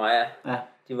 eller det med Maja. Ja.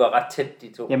 De var ret tæt,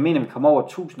 de to. Jeg mener, vi kom over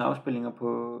 1000 afspillinger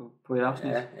på et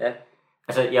afsnit. Ja.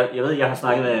 Altså, jeg ved, jeg har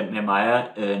snakket med Maja,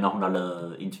 når hun har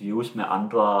lavet interviews med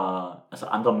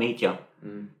andre medier.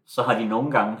 Mm. Så har de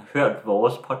nogle gange hørt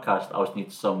vores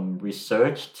podcast-afsnit som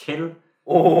research til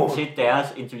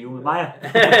deres interview med Maja.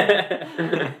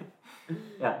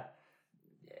 Ja.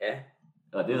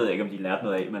 Og det ved jeg ikke, om de lærte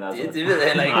noget af, men altså... Det ved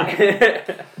jeg heller ikke.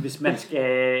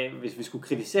 Hvis vi skulle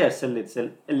kritisere os selv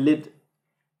lidt,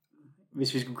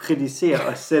 hvis vi skulle kritisere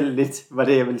os selv lidt, var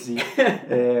det jeg vil sige.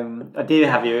 Og det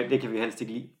kan vi jo helst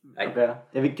ikke lide at gøre. Det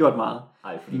har vi ikke gjort meget.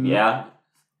 Nej, fordi vi er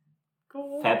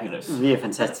fabulous. Vi er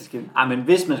fantastiske. Men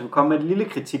hvis man skulle komme med et lille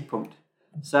kritikpunkt,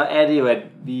 så er det jo, at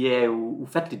vi er jo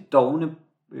ufatteligt dovne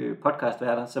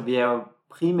podcastværter, så vi er jo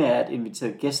primært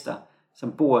inviteret gæster,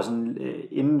 som bor sådan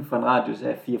inden for en radius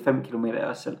af 4-5 kilometer af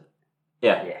os selv.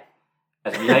 Ja.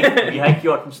 Altså, vi har ikke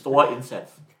gjort den store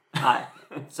indsats. Nej,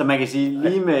 så man kan sige,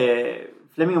 lige med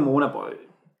Flemming og Mona bor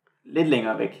lidt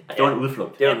længere væk. Det var en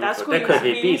udflugt. Der kørte vi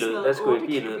i bil ud. Der skulle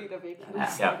vi i bil ud.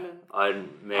 Ja. Og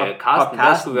med Carsten,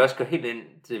 der skulle vi også køre helt ind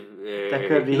til der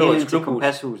kørte vi helt ind til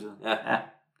Kompashuset. Ja.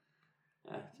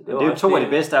 så Det er jo 2 af de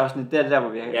bedste afsnit. Det er der,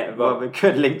 hvor hvor vi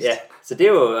kørt længst. Ja, så det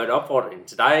er jo en opfordring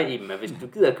til dig, Iben, at hvis du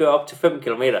gider at køre op til 5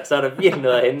 km, så er der virkelig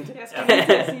noget at hente. Jeg skal lige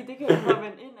til at sige, det kan jo bare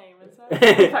vende ind af, men så er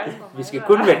det faktisk for mig. Vi skal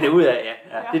kun vende det ud af,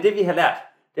 ja. Det er det, vi har lært.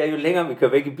 Det er jo længere, vi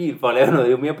kører væk i bil for at lave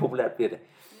noget, jo mere populært bliver det.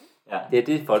 Ja. Det er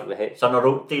det, folk vil have. Så når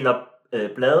du deler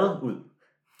blade ud,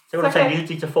 så kan du tage en lille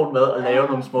diktafon med og lave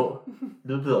nogle små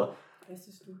lydbidder. Hvad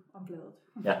synes du om bladet?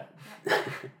 Ja.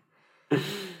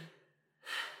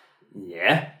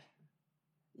 Ja.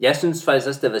 Jeg synes faktisk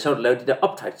også, det har været sjovt at lave de der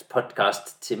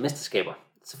optagspodcast til mesterskaber.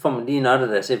 Så får man lige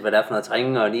nørdet at se, hvad der er for noget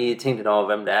træning, og lige tænkt lidt over,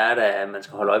 hvem der er, der man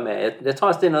skal holde øje med. Jeg tror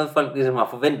også, det er noget, folk ligesom har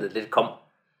forventet lidt kom.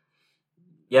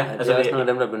 Ja, Det er også noget af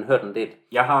dem, der er blevet hørt en del.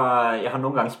 Jeg har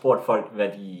nogle gange spurgt folk, hvad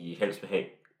de helst vil have.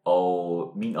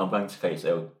 Og min omgangskreds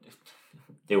er jo,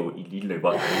 det er jo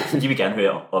eliteløbere, så de vil gerne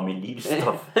høre om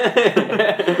elitestof.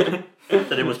 Så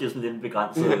det er måske sådan lidt en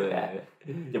begrænset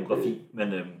demografi.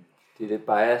 Men, Det er lidt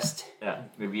biased. ja,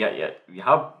 men vi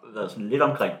har været sådan lidt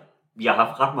omkring. Vi har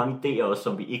haft ret mange idéer også,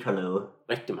 som vi ikke har lavet.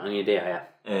 Rigtig mange idéer, ja.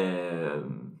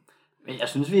 Men jeg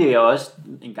synes, vi er også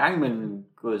en gang imellem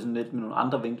gået sådan lidt med nogle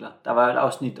andre vinkler. Der var et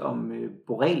afsnit om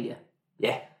Borrelia.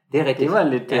 Ja, det er rigtigt. Det var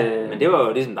lidt... Men det var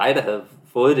jo ligesom dig, der havde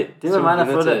fået det. Det var mig, der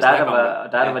havde fået det,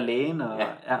 og der var lægen. Og,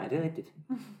 ja, det er rigtigt.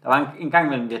 Der var en gang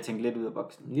imellem, vi har tænkt lidt ud af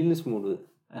boksen. En lille smule ud.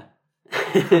 Ja.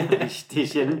 det er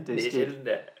sjældent. Det er sjældent,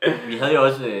 ja. Vi havde jo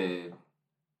også...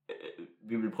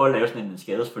 vi ville prøve at lave sådan en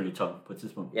skadesfølgetong på et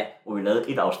tidspunkt, hvor vi lavede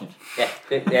et afsnit. Ja,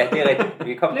 det er rigtigt.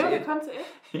 Vi kom Blev til det kun til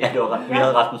et? Ja, det var vi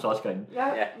havde Rasmus Oscar inde. Ja.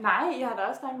 Nej, jeg har da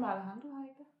også snakket med Alejandro, har I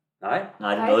ikke det? Nej,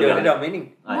 Nej, det var det, der var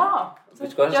meningen. Nej. Nå.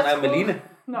 Vi skulle også snakke med Line.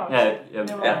 Nå,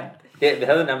 Ja, vi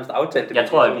havde nærmest aftalt det. Jeg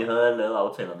tror, at vi havde lavet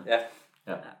aftalerne. Ja.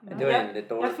 Men det var egentlig lidt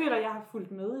dårligt. Jeg føler, at jeg har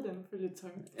fulgt med i den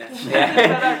følgetong. Ja.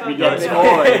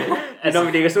 Når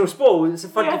vi lægger sådan nogle spor ud,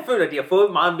 så folk de føler, at de har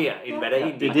fået meget mere, end hvad der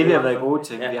egentlig Det er det, vi har været gode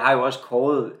til. Vi har jo også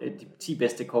kåret de 10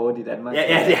 bedste kort i Danmark.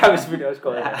 Ja, det har vi selvfølgelig også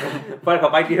kåret. Folk har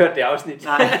bare ikke lige hørt det afsnit.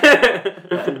 Nej,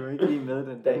 du er ikke lige med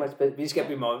den dag. Danmarks bedste. Vi skal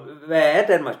blive hvad er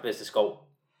Danmarks bedste skov?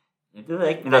 Ja, det ved jeg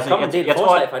ikke. Men Der kommer en del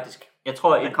forslag, faktisk. Jeg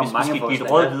tror, at hvis vi skal give et råd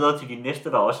forslag. videre til de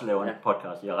næste, der også laver en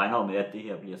podcast. Jeg regner med, at det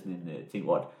her bliver sådan en ting,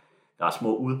 hvor der er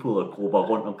små udbrydergrupper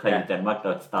rundt omkring i Danmark,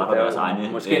 der starter deres egne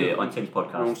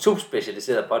orienteringspodcast. Nogle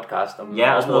subspecialiserede podcast om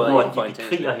ja, og sådan noget, hvor de orienteringsløb.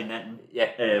 bekriger hinanden på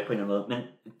en eller anden måde. Men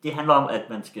det handler om, at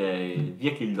man skal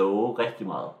virkelig love rigtig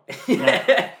meget.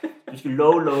 Du skal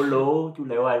love, du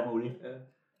laver alt muligt.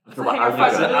 Du skal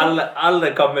bare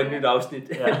aldrig komme med et nyt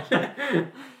afsnit.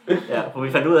 Ja, for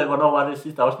vi fandt ud af, hvornår var det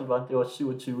sidste afsnit var. Det var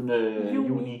 27.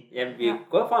 juni. Jamen, vi er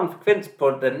gået fra en frekvens på,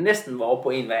 der næsten var over på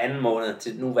en hver anden måned,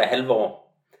 til nu hver halve år.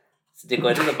 Så det går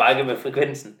lidt ad bakke med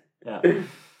frekvensen. Ja.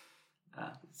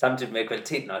 Samtidig med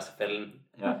kvaliteten også falden.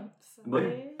 Ja.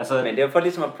 Altså, men det er jo for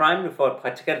ligesom at prime det for, at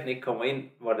praktikanten ikke kommer ind,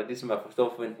 hvor der ligesom er for store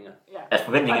forventninger. Altså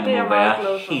forventningerne må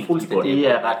være helt fuldstændig. Det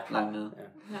er ret langt nede.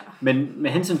 Ja. Men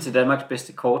med hensyn til Danmarks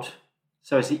bedste kort,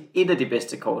 så vil jeg sige, et af de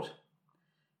bedste kort,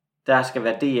 der skal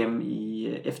være DM i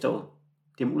efteråret.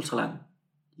 DM Ultralang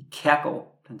i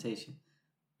Kærgård Plantage.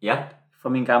 Ja. Fra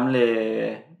min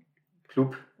gamle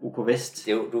klub, UK Vest.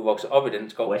 Det er jo, du vokser op i den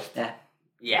skov. West. Ja.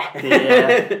 Ja.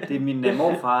 Det er min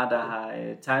morfar, der har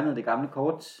tegnet det gamle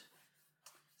kort.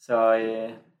 Så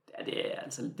det er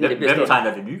altså... Hvem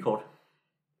tegner det nye kort?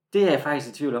 Det er jeg faktisk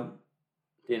i tvivl om.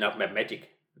 Det er nok med Magic.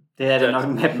 Det er det nok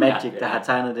Map Magic, der har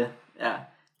tegnet det. Ja.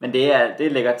 Men det er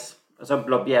lækkert. Og så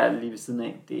Blåbjerg lige ved siden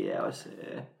af. Det er også...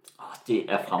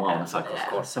 det er fremragende sagt.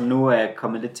 Ja, som nu er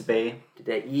kommet lidt tilbage. Det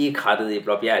der igekrattet i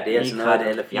Blåbjerg, det er sådan noget af det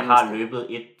allerfineste. Jeg har løbet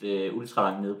et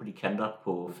ultralangt nede på de kanter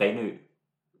på Fanø.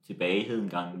 Tilbage i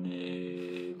hedengangen.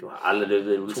 Du har aldrig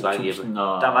løbet et ultralangt, Jeppe.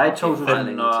 Der var i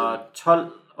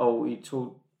 2012 og i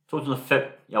 2005.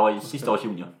 Jeg var i sidste års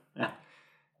junior. Ja.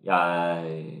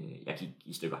 Jeg gik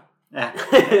i stykker. Ja.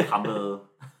 Krampede.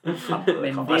 Men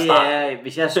det er,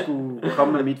 hvis jeg skulle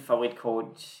komme med mit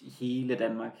favoritkort i hele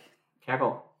Danmark.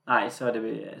 Kærgård? Nej, så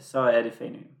er det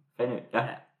Fanø. Fanø, ja.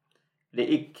 Det er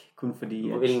ikke kun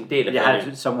fordi, hvilken del af jeg har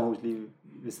et sommerhus lige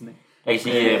ved sådan af. Jeg kan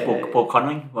sige, at Bo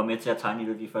Conring var med til at tegne et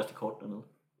af de første kort dernede.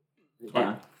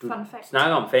 Ja. Fun fact.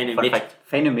 Snakker om Fanø Midt.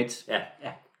 Fanø Midt. Ja.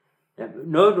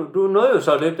 Du nåede jo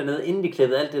så at løbe derned, inden de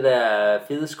klippede alt det der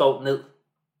fede skov ned.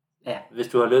 Ja. Hvis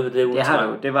du har løbet det Det har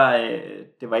du.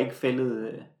 Det var ikke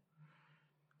fældet.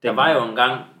 Der var jo en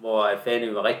gang, hvor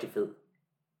Fanø var rigtig fed.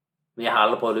 Men jeg har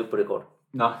aldrig prøvet at løbe på det kort.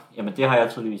 Nå, jamen det har jeg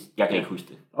tydeligvis. Jeg kan ikke huske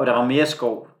det. Og der var mere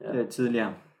skov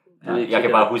tidligere. Ja, jeg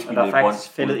kan bare huske, at der er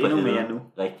faktisk fældet endnu mere nu.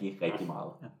 Rigtig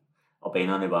meget. Ja. Og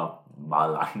banerne var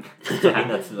meget lange. Så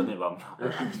en af tiderne var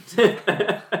meget lange.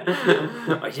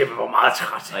 Og Jeppe var meget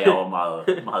træt. Og jeg var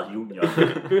meget junior.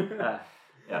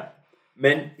 Ja.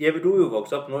 Men Jeppe, du er jo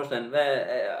vokset op på Nordsjælland. Hvad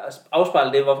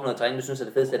afspejler det, hvorfor noget træning, du synes er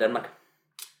det fedeste i Danmark?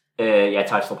 Ja,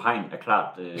 Tegnstrup Hegn er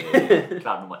klart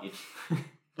nummer 1.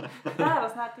 Der er der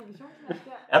snart divisionsmatch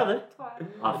der. Er der det? Tror jeg.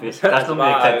 Fedt. Der er sådan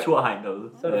nogle kreaturhegn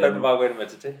derude. Så er det fandme bare at gå ind med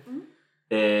til.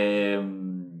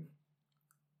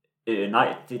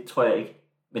 Nej, det tror jeg ikke.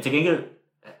 Men til gengæld,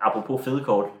 apropos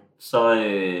fedekort, så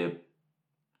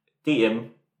DM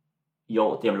i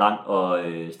år, DM lang og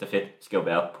stafet skal jo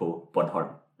være på Bornholm.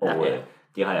 Og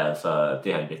det har jeg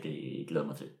virkelig glædet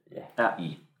mig til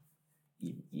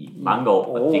i mange år,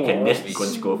 og det kan næsten kun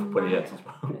skuffe på det her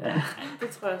tidspunkt. Ja, det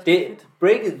tror jeg også. Det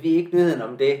breakede vi ikke nyheden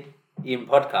om det i en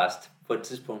podcast på et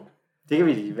tidspunkt. Det kan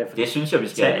vi i hvert fald. Det synes jeg, vi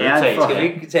skal tage æren for. Skal vi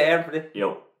ikke tage æren for det?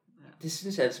 Jo. Det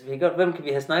synes jeg altså, vi har gjort. Hvem kan vi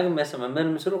have snakket med, som er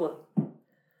medlem med Søllerød?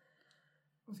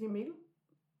 Måske Mikkel?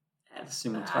 Ja,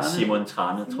 Simon Trane. Simon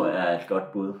Trane tror jeg er et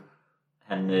godt bud.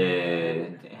 Han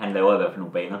laver i hvert fald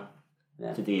nogle baner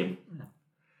til DM.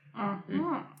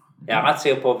 Jeg er ret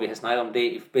sikker på, at vi har snakket om det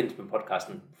i forbindelse med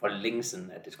podcasten for længe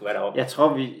siden, at det skulle være deroppe. Jeg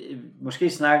tror, vi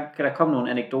måske kan der komme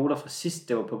nogle anekdoter fra sidst,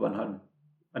 det var på Bornholm.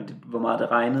 Og hvor meget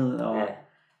det regnede, og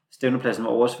stævnepladsen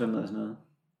var oversvømmet og sådan noget.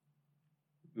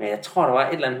 Men jeg tror, der var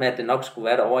et eller andet med, at det nok skulle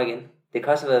være derovre igen. Det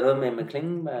kan også have været noget med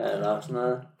Klingenberg eller sådan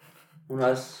noget. Hun har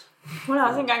også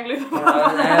engang løbet.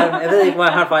 Jeg ved ikke, hvor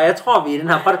jeg har det fra. Jeg tror, vi i den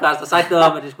her podcast har sagt noget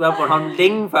om, at det skulle være på Bornholm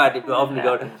længe før det blev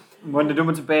offentliggjort. Måtte du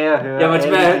må tilbage og høre. Jeg må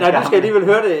tilbage. Nej, du skal alligevel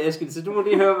høre det, Eskild, så du må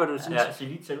lige høre, hvad du synes. Ja, sig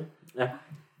lige til. Ja.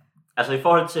 Altså i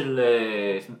forhold til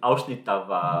sådan afsnit, der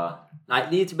var... Nej,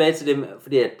 lige tilbage til det,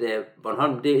 fordi at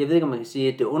Bornholm, jeg ved ikke, om man kan sige,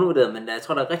 at det er undervurderet, men jeg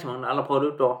tror, der er rigtig mange, der aldrig har prøvet at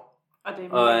løbe derovre.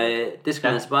 Og det skal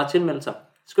man altså bare tilmelde sig.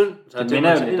 Skyld. Det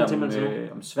minder jo lidt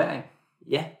om Sverige.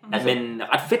 Ja, altså, men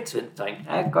ret fedt svensk terræn.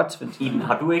 Ja, godt svensk. Iben,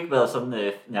 har du ikke været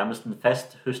sådan nærmest en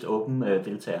fast høst-åben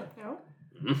deltager? Jo.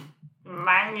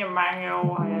 Mange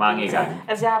år har jeg mange gange.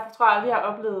 Altså jeg tror aldrig, jeg har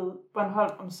oplevet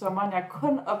Bornholm om sommeren. Jeg har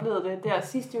kun oplevet det der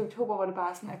sidste i oktober, hvor det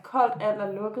bare sådan er koldt, alt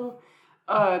er lukket.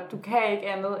 Og du kan ikke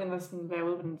andet end at sådan være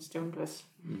ude på den stævneplads.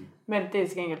 Men det er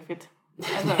til gengæld fedt.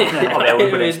 Altså, at være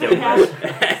ude på den stævneplads.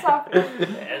 Så fedt.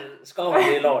 Skoven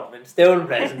det er lort, men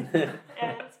stævnepladsen.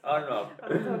 Hold op. Og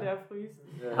så det er fryse.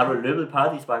 Har du løbet i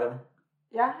paradisbakkerne?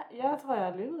 Ja, jeg tror, jeg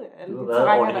har løbet alle de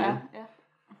terrænger, der er. Ja.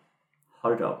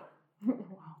 Hold da op.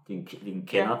 Din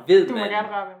kender. Ja, ved man,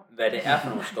 hvad det er for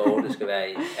nogle skove, det skal være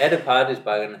i? Er det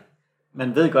paradisbakkerne?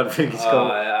 Man ved godt, hvilke skov.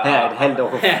 Her er et halvt år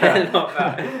før.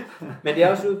 Men det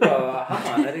er også ude på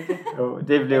Hammeren, er det ikke det? Jo,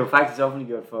 det blev faktisk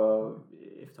offentliggjort for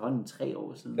efterhånden 3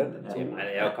 år siden. Jeg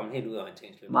er jo kommet helt ud af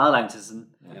orienteringsløbet. Meget lang tid siden.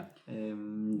 Ja.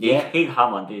 Det er ikke helt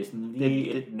Hammeren, det er sådan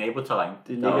lige et naboterræn.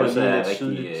 Det ligger også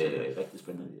rigtig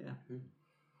spændende. Ja.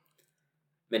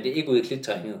 Men det er ikke ude i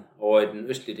klitterrænet over i den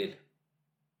østlige del.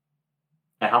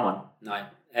 Af Hammeren? Nej,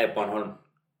 af Bornholm.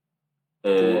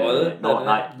 Nej,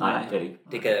 det er det ikke.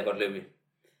 Det kan jeg godt løbe i.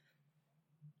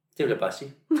 Det vil jeg bare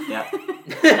sige. Ja.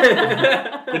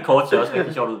 Det kort ser også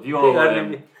rigtig sjovt ud. Vi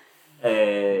var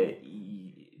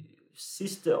i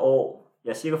sidste år,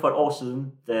 cirka for et år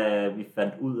siden, da vi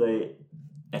fandt ud af,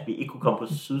 at vi ikke kunne komme på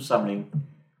sydsamling.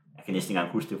 Jeg kan næsten ikke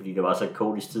engang huske det, fordi det var så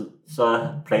koldt i tid. Så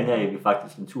planlagde vi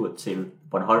faktisk en tur til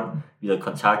Bornholm. Vi havde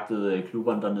kontaktet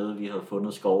klubberne dernede, vi havde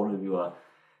fundet skovene, vi var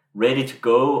ready to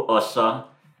go, og så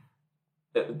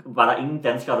var der ingen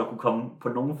danskere, der kunne komme på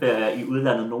nogen ferie i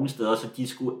udlandet nogen steder, så de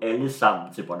skulle alle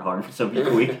sammen til Bornholm, så vi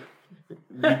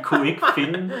kunne ikke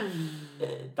finde,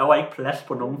 der var ikke plads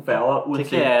på nogen færger,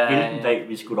 uanset hvilken dag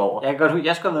vi skulle over.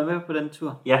 Jeg skulle have været med på den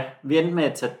tur. Ja. Vi endte med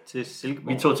at tage til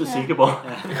Silkeborg. Vi tog til Silkeborg.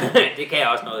 Ja. Det kan jeg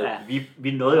også noget. Ja.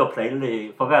 Vi nåede jo at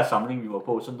planlægge, for hver samling vi var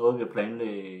på, så nåede vi at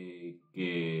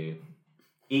planlægge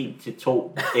 1 til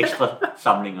 2 ekstra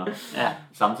samlinger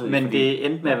samtidig. Men det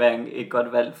endte med at være et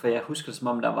godt valg, for jeg husker som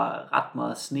om der var ret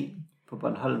meget sne på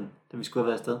Bornholm, da vi skulle have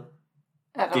været afsted.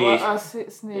 Ja, der var også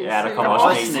sne. Ja, der kom også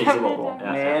sne i Silkeborg.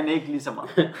 Men ikke lige så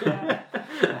meget.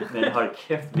 Men hold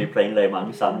kæft, vi planlagde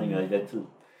mange samlinger i den tid.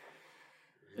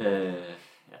 Ja,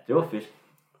 det var fedt.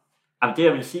 Jamen, det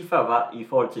jeg ville sige før var, i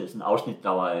forhold til sådan et afsnit, der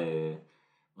var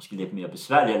måske lidt mere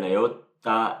besværligt at lave,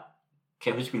 der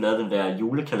kan jeg huske, vi lavede den der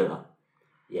julekalender.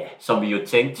 Yeah. Som vi jo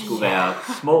tænkte skulle være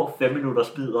små 5 minutters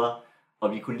bidder,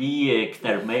 og vi kunne lige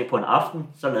knalde dem af på en aften,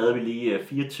 så lavede vi lige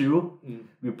 24.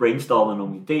 Vi brainstormede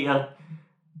nogle idéer,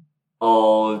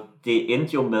 og det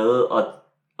endte jo med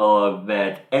at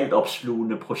være et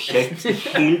altopslugende projekt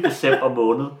hele december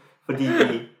måned, fordi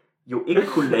vi jo ikke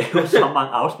kunne lave så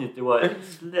mange afsnit, det var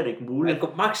slet ikke muligt. Man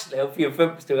kunne maks lave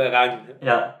 4-5 stykker ad gangen.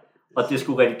 Ja. Og det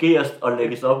skulle redigeres og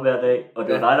lægges op hver dag, og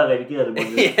det var dig, der redigerede det.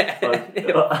 Ja,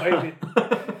 det var frygteligt.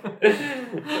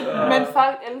 Men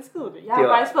folk elskede det. Jeg har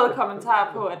faktisk fået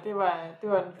kommentarer på, at det var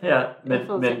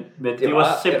en men det var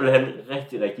simpelthen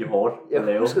rigtig, rigtig hårdt at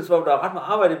lave. Jeg husker, som om der var ret meget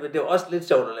arbejde, men det var også lidt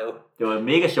sjovt at lave. Det var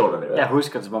mega sjovt at lave. Jeg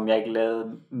husker det, som om jeg ikke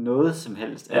lavede noget som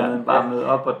helst, andet end bare møde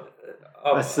op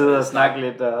og sidde og snakke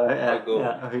lidt. Og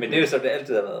men det er jo som det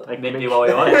altid har været. Men det var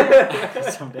jo også...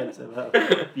 som det altid har været.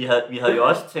 Vi havde jo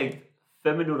også tænkt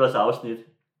 5 minutters afsnit,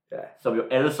 som jo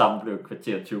alle sammen blev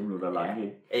kvarter 20 minutter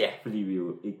lange. Ja. Fordi vi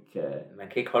jo ikke kan... Man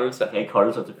kan ikke holde sig.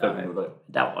 Til 5 minutter.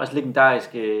 Der var også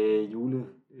legendariske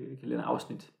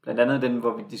julekalenderafsnit. Blandt andet den,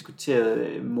 hvor vi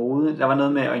diskuterede mode. Der var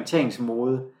noget med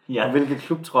orienteringsmode. Ja. Og hvilke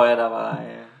klubtrøjer der var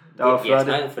flotte. Jeg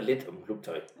snakker for lidt om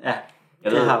klubtøj. Ja,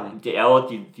 det er jo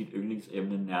dit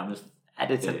yndlingsemne nærmest. Ja,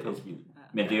 det er tæt på.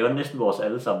 Men det er jo næsten vores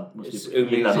allesammen måske i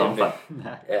et eller andet omfang.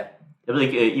 Ja. Jeg ved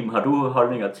ikke, Iben, har du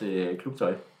holdninger til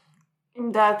klubtøj?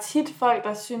 Der er tit folk,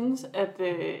 der synes, at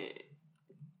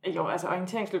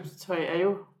orienteringsløbstøj er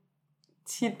jo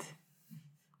tit...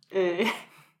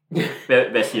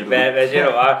 Hvad siger du? Hvad siger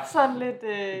du bare? Sådan lidt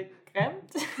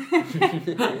grimt.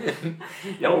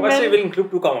 Jeg må godt se, hvilken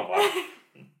klub du kommer fra.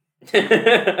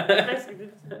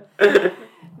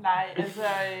 Nej, altså...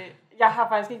 Jeg har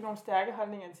faktisk ikke nogen stærke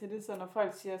holdninger til det, så når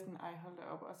folk siger sådan, ej, hold da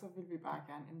op, og så vil vi bare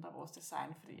gerne ændre vores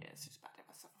design, fordi jeg synes bare, det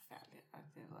var så forfærdeligt, og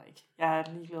det ved jeg ikke. Jeg er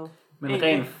ligeglad. Men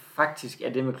rent faktisk er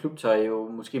det med klubtøj jo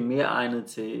måske mere egnet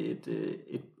til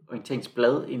et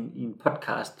orienteringsblad end i en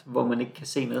podcast, hvor man ikke kan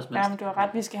se noget som helst. Jamen, du har ret.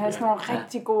 Vi skal have sådan nogle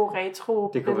rigtig gode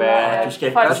retro. Det kunne være, du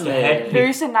skal have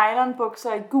løse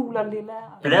nylonbukser i gul og lilla.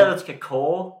 Bladet skal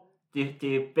kåre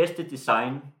det bedste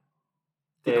design.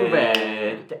 Det kunne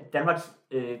være Danmarks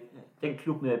den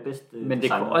klub med bedst men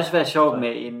det kunne også være sjovt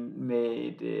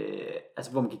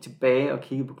altså hvor man gik tilbage og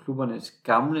kiggede på klubbernes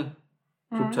gamle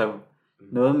klubtøj.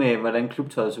 Noget med hvordan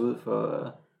klubtøjet så ud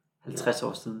for 50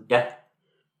 år siden. Ja.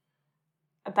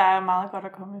 Og der er meget godt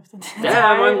at komme efter det. Der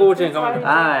er mange gode ting at komme efter.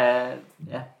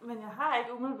 Ja. Men jeg har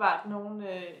ikke umiddelbart nogen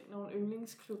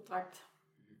yndlingsklubdragt.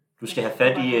 Du skal have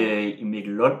fat i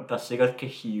Mikkel Lund, der sikkert kan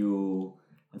hive...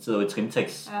 Han sidder jo i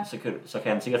Trimtex, så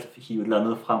kan han sikkert hive et eller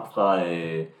andet frem fra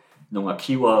nogle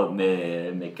arkiver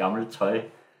med gammelt tøj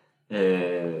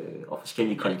og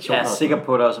forskellige kollektioner. Jeg er sikker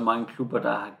på, at der er så mange klubber,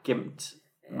 der har gemt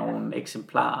nogle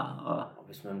eksemplarer. Og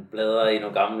hvis man bladrer i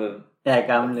nogle gamle... Ja,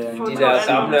 gamle. De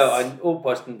der gamle og en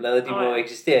O-posten-blade, de må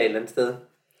eksistere et eller andet sted.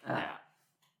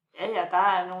 Ja, der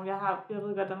er nogen, jeg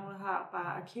ved godt, der er nogen, der har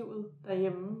bare arkivet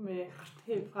derhjemme med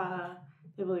helt fra,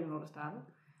 jeg ved ikke, hvornår det startede.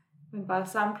 Men bare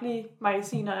samtlige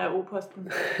magasiner af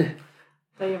O-posten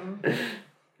derhjemme.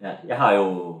 Ja, jeg har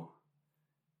jo...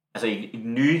 Altså i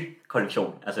den nye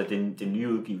kollektion, altså den nye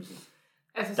udgivelse.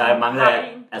 Altså, jeg mangler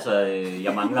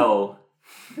jo...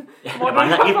 Jeg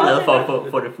mangler et blad for at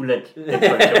få det fuldendt. Jeg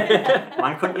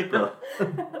mangler kun et blad.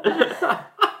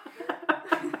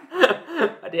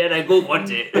 Og det er der en god grund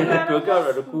til. Du har gjort,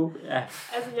 hvad du kunne. Ja.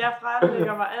 Altså, jeg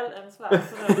fralægger mig alt ansvar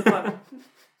for den grund.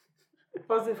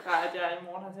 Bortset fra, at jeg i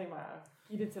morgen har tænkt mig at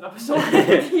give det til dig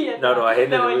personligt. Når du har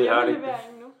hentet det ud i Hørning.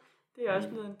 Nu. Det er også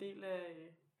blevet en del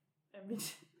af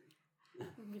mit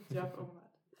job, åbenbart.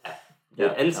 Det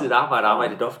er altid et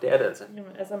arbejde i DOF, det er det altså.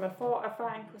 Jamen, altså, man får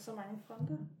erfaring på så mange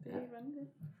fronter. Det er ikke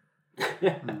vanvittigt.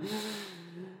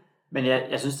 Men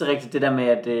jeg synes det er rigtigt, det der med,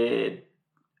 at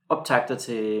optakter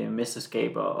til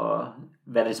mesterskaber og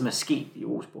hvad det som er sket i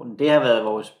O-sporten, det har været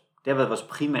vores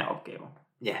primære opgave.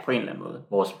 Ja. På en eller anden måde.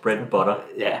 Vores bread and butter.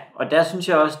 Ja, og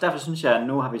derfor synes jeg, at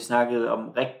nu har vi snakket om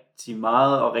rigtig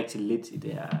meget og rigtig lidt i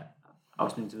det her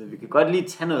afsnit. Vi kan godt lige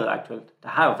tage noget aktuelt. Der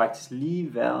har jo faktisk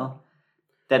lige været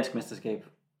dansk mesterskab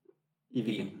i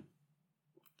weekenden.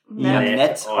 I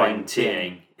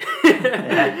natorientering.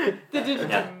 Ja. Det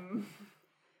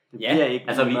bliver ikke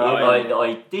altså og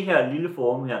i det her lille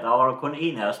forum her, der var der kun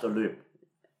én af os, der løb.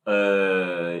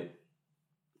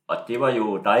 Og det var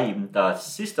jo dig, Iben, der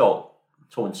sidste år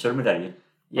tog en sølvmedalje.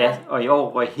 Ja, og i år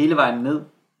røg hele vejen ned,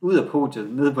 ud af podiet,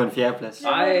 ned på en 4. plads.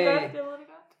 Jeg ved det godt.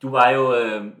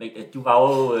 Du var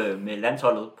jo med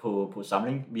landsholdet på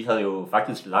samling. Vi havde jo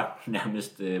faktisk lagt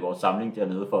nærmest vores samling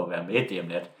dernede for at være med i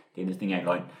DM-nat. Det er næsten ikke engang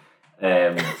løgn.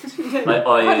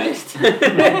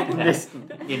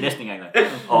 Næsten. Det er næsten ikke engang løgn.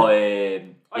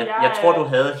 Og jeg tror, du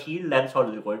havde hele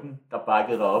landsholdet i ryggen, der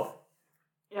bakkede dig op.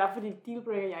 Ja, fordi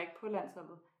dealbreaker jeg er ikke på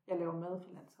landsholdet. Jeg laver mad på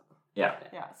landsholdet. Ja,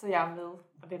 så jeg er med.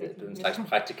 Og det du er en slags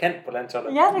praktikant på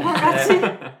landsholdet. Ja, det kan jeg godt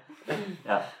sige.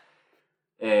 Ja.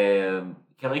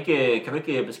 Kan du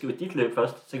ikke beskrive dit løb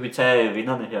først? Så kan vi tage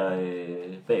vinderne her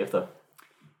bagefter.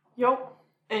 Jo,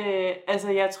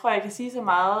 altså jeg tror, jeg kan sige så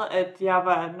meget, at jeg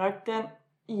var nok den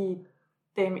i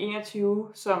Dame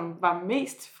 21, som var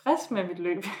mest frisk med mit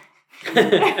løb.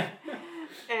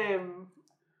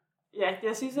 Ja,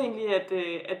 jeg synes egentlig,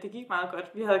 at det gik meget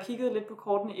godt. Vi havde kigget lidt på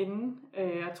kortene inden.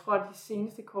 Jeg tror, at de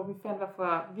seneste kort, vi fandt, var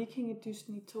fra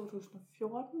Vikingedysten i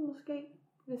 2014 måske,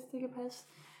 hvis det kan passe.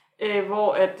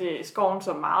 Hvor at skoven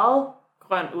så meget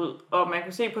grøn ud, og man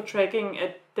kunne se på tracking,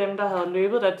 at dem, der havde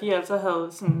løbet der, de altså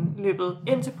havde sådan løbet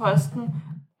ind til posten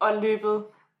og løbet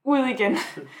ud igen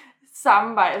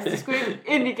samme vej. Altså, de skulle ikke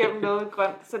ind igennem noget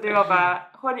grønt, så det var bare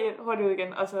hurtigt ud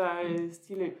igen, og så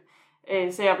stiløb.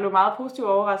 Så jeg blev meget positivt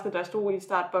overrasket, da jeg stod i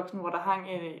startboksen, hvor der hang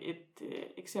et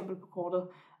eksempel på kortet,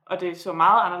 og det så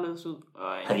meget anderledes ud.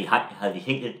 Og, Havde de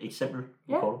hængt et eksempel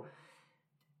på kortet?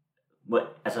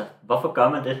 Altså, hvorfor gør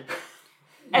man det?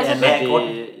 Altså,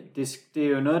 det er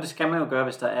jo noget, det skal man jo gøre,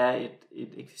 hvis der er et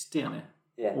eksisterende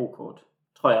O-kort.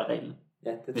 Tror jeg er reglen.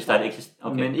 Ja, det hvis der er et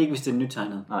eksisterende. Okay. Men ikke hvis det er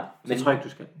nytegnet. Nej. Men tror jeg ikke, du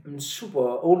skal. En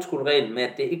super old school regel med,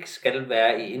 at det ikke skal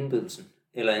være i indbydelsen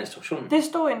eller instruktionen. Det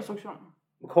stod i instruktionen.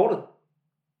 Med kortet?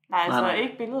 Nej, altså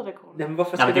ikke billedet af kortet. Jamen,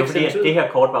 hvorfor skal det ikke sendes ud? Det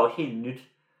her kort var jo helt nyt.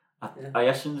 Og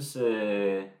jeg synes,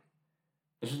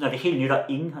 når det er helt nyt, og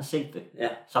ingen har set det,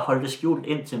 så hold det skjult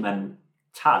indtil man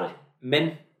tager det. Men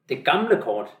det gamle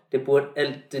kort,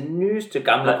 det nyeste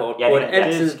gamle kort, burde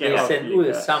altid blive sendt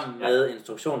ud sammen med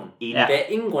instruktionen. Der er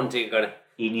ingen grund til at gøre det.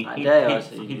 Enig. Nej, det er jeg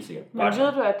også helt sikkert. Men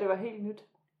ved du, at det var helt nyt?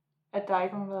 At der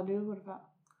ikke var nogen, der havde løbet på det før?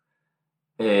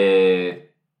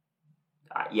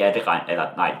 Ja, det regner,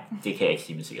 eller nej, det kan jeg ikke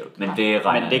sige med sikkerhed. Men det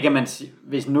regner. Men det kan man sige,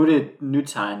 hvis nu det er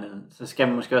nytegnet, så skal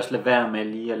man måske også lade være med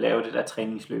lige at lave det der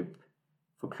træningsløb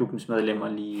for klubbens medlemmer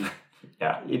lige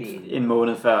en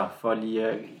måned før, for lige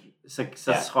at,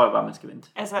 så tror jeg bare, man skal vente.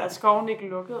 Altså er skoven ikke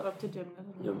lukket op til dem?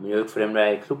 Jo, men det er jo ikke for dem, der er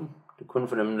i klubben. Det er kun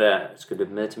for dem, der skal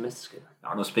løbe med til mesterskabet. Nå,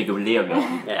 nu spekulerer vi.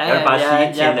 Jeg vil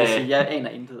bare sige jeg aner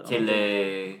intet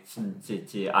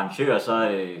til arrangører,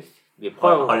 så vi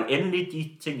prøver at holde endelig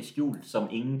de ting skjult, som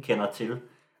ingen kender til.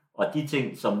 Og de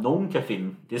ting, som nogen kan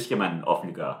finde, det skal man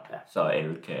offentliggøre, så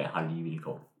alle kan have lige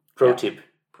vilkår. Pro-tip.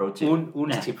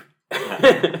 Ugens tip.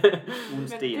 Men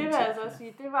det vil jeg altså også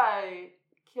sige, det var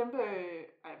kæmpe...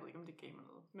 jeg ved ikke, om det gav mig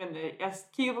noget. Men jeg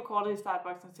kiggede på kortet i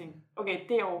startboksen og tænkte, okay,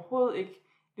 det er overhovedet ikke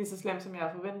lige så slemt, som jeg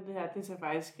havde forventet det her. Det ser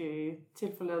faktisk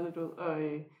tilforladeligt ud, og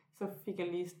så fik jeg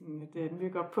lige sådan et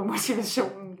lykke op på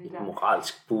motivationen. Et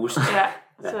moralsk boost.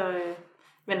 Så,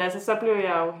 men altså, så blev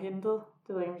jeg jo hentet,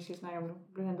 det ved jeg ikke, om vi skal snakke om nu,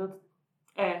 blev hentet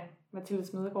af Mathilde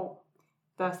Smedegaard,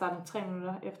 der startede 3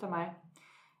 minutter efter mig.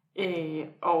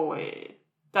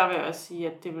 Der vil jeg også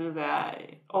sige, at det ville være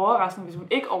overraskende, hvis hun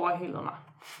ikke overhældede mig.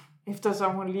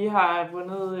 Eftersom hun lige har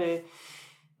vundet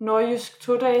nordjysk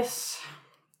 2-dages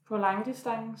på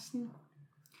langdistancen,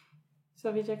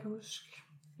 så vidt jeg kan huske.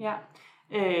 Ja.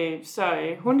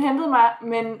 Så hun hentede mig,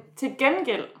 men til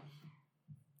gengæld,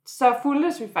 så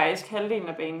fulgtes vi faktisk halvdelen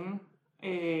af banen,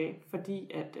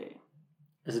 fordi at...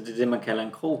 Altså det er det, man kalder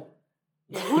en krog?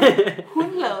 Ja, hun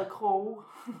lavede kroge.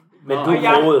 Men du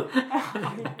kroede.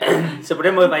 Så på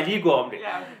den måde var I lige god om det.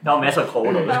 Ja. Der var masser af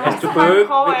kroge.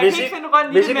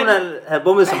 Hvis ikke hun havde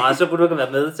bummet så meget, så kunne du ikke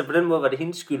have været med. Så på den måde var det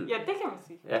hendes skyld. Ja, det kan man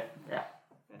sige. Ja.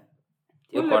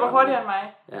 Hun løber hurtigere end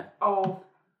mig. Ja. Og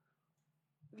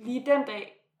lige den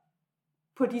dag,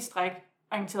 på de stræk,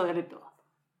 orienterede jeg lidt bedre.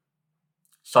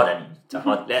 Sådan.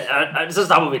 Så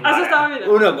stopper vi den. Og så stopper vi den.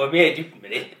 Uden at gå mere i dybden med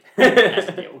det.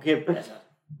 Altså, det er okay. Altså,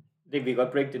 det kan vi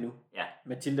godt break det nu. Ja.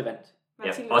 Mathilde vandt.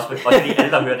 Ja, også fordi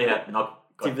alle, der hører det her, nok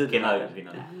godt kender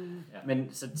vinderne. Ja.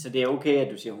 Men så det er okay,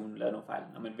 at du siger, at hun lavede nogle fejl.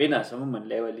 Når man vinder, så må man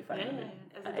lave alle de fejl. Ja.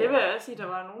 Altså, det vil jeg også sige, der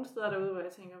var nogle steder derude, hvor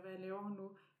jeg tænker, hvad laver hun nu?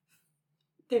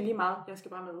 Det er lige meget, jeg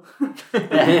skal bare med.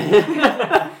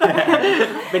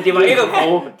 Men det var ikke at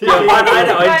kroge. Det var bare dig,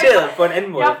 der orienterede på en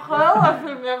anden måde. Jeg prøvede at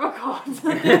følge med på kortet.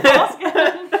 Det er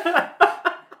forskellen.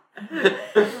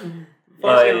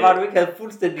 Forskellen var, at du ikke havde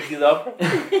fuldstændig givet op.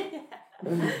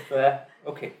 Så ja,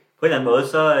 okay. På en eller anden måde,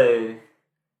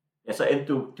 så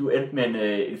endte du endte med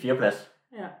en 4-plads.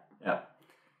 Ja.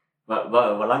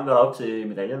 Hvor langt var der op til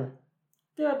medaljerne?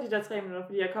 Det var de der 3 minutter,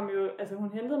 fordi jeg kom jo, altså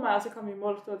hun hentede mig, og så kom vi i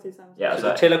mål stort til sammen. Ja, så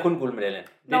du tæller kun guldmedaljen.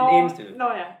 Det er den eneste.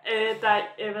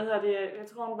 Jeg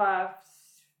tror hun var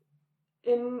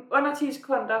under 10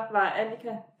 sekunder var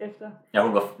Annika efter. Ja,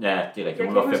 hun var, det er rigtigt,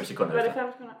 hun var 5 sekunder efter. Var det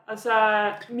 5 sekunder? Og så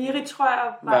Miri, tror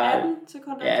jeg, var 18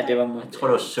 sekunder efter. Ja, det var, jeg tror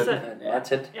det var 17. Ja,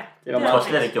 tæt. Ja, jeg tror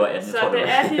slet ikke, det var 18. Så det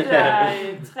er de der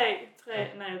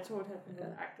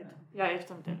 2,5-agtigt. Jeg er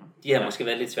efter med den. De har måske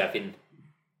været lidt svært at finde.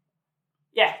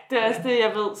 Ja, det er også det,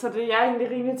 jeg ved. Så det, jeg er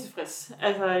egentlig rimelig tilfreds.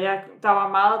 Altså, der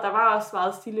var også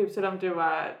meget stiløb, selvom det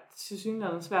var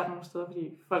tilsyneladende svært nogle steder, fordi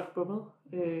folk bummede.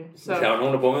 Så der var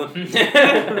nogen, der bummede.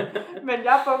 Men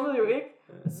jeg bummede jo ikke.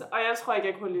 Og jeg tror ikke,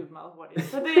 jeg kunne have løbet meget hurtigt.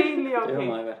 Så det er egentlig okay. Det var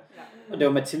meget godt. Ja. Og det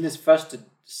var Mathildes første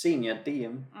senior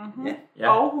DM. Mm-hmm.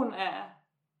 Ja. Og hun er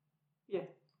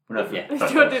Hun er Ja. Det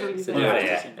var det, du lige Så sagde. det var det,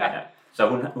 ja. Så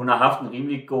hun har haft en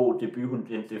rimelig god debut.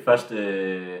 Det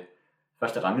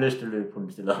første ranglisteløb,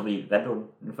 hun stillede op i, vandt hun.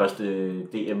 Den første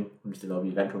DM, hun stillede op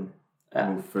i, vandt hun. Ja.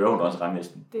 Nu fører hun også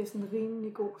ranglisten. Det er sådan en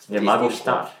rimelig god Det er en meget god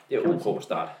start. Det er en god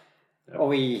start.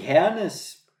 Og i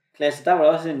herrenes klasse, der var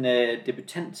der også en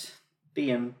debutant,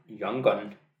 DM Young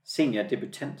Gun. senior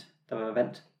debutant, der var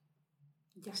vandt.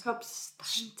 Jakob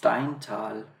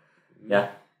Steintal. Ja.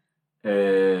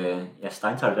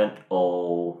 Steintal vandt,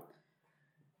 og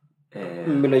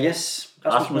Møller Jes.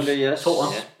 Rasmus Møller Jes toer.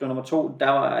 blev nummer 2. Der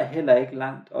var heller ikke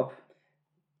langt op.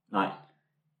 nej.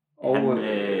 Og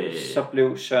Han, så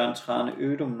blev Søren Trane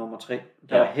Ødum nummer 3.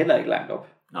 Der Ja. var heller ikke langt op.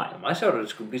 Nej. Det var meget sjovt, at det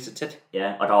skulle blive så tæt.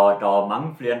 Ja, og der var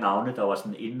mange flere navne, der var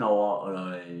sådan indenover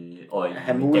og i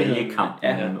Have muligheden, medaljekampen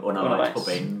ja, undervejs på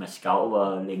undervejs. banen. Maskau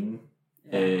var længe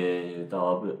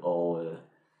deroppe, og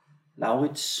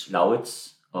Laurits.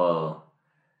 og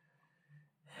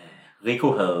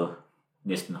Rico havde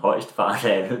næsten højst fart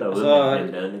af alle derude, så- men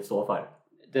lavede lidt store fejl.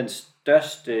 Det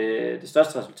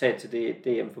største resultat til det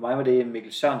DM for mig var det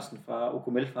Mikkel Sørensen fra OK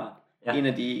Melfart. Ja.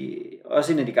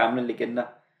 Også en af de gamle legender,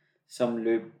 som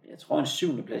løb, jeg tror, en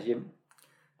 7. plads hjem.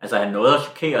 Altså han nåede at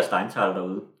chokere Steintal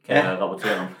derude, kan jeg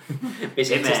rapportere om. Hvis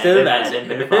Hvem ikke er- til stede, hvem er altså.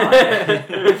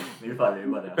 den velfart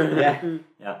løber der.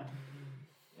 Ja.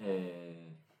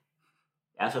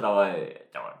 Ja. Så der var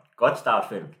et godt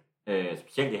startfelt,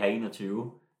 specielt i her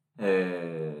 21.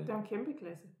 Det var en kæmpe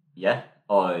klasse. Ja,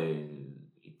 og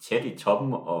tæt i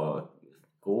toppen og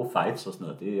gode fights og sådan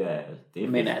noget, det er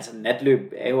Men fedt. altså,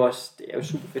 natløb er jo også det er jo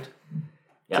super fedt.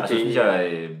 Ja, så og så det- synes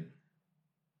jeg,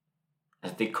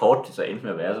 altså det kort, det så endte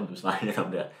med at være, som du snakkede lidt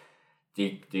om der,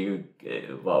 det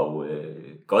var jo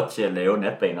godt til at lave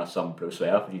natbaner, som blev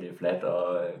svære, fordi det er fladt,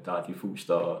 og der er diffust,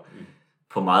 og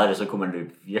på meget af det, så kunne man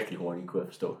løbe virkelig hurtigt, kunne jeg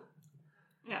forstå.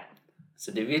 Ja.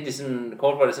 Så det er virkelig sådan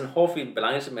kort, hvor det er sådan en hårfin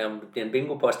balance med, om det bliver en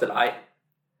bingo-post eller ej.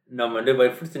 Når man løber i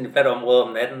et fuldstændig fladt område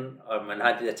om natten, og man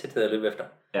har de der tætheder at løbe efter.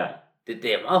 Ja, Det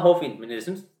er meget hårfint, men jeg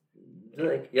synes, jeg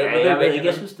ved ikke. jeg ved ikke,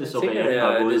 jeg synes, det så reelt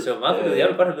nok ud. Det så meget fedt ud. Jeg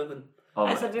vil godt have løbet den. og,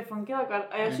 Altså, det fungerede godt,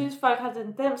 og jeg synes, folk har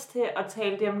tendens til at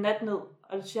tale det om nat ned,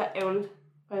 og det synes jeg er ærgerligt.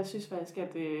 Og jeg synes faktisk,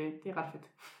 at det er ret fedt.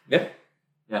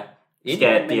 ja.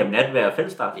 Skal DM-nat være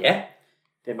fællesstart? Ja,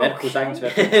 Det er kunne sagtens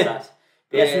være fedt start.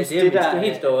 det er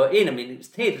helt store, en af mine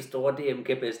helt store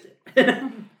DM-kæbeste.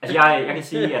 Altså jeg kan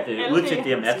sige, at Alle ud til det,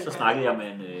 DM-nat, han så siger. snakkede jeg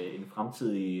med en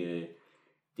fremtidig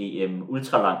DM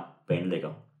ultralang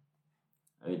banelægger.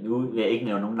 Nu vil jeg ikke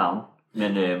nævne nogen navn,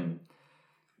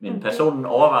 men personen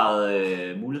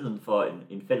overvejede muligheden for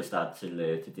en fællesstart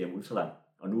til DM ultralang.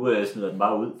 Og nu smider den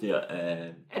bare ud der.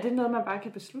 Er det noget, man bare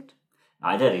kan beslutte?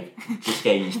 Nej, det er det ikke. Det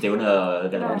skal i stævne og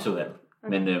relevantudvalget.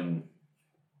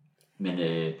 Men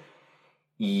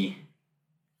i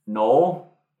Norge,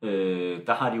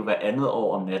 der har de jo hver andet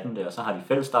år om natten der, så har de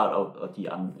fællesstart, og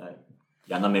de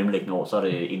andre mellemliggende år, så er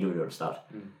det individuelt start.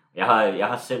 Jeg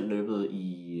har selv løbet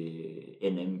i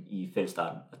NM i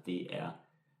fællesstarten, og det er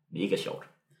mega sjovt.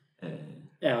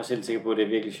 Jeg er også helt sikker på, at det er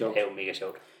virkelig sjovt. Det er jo mega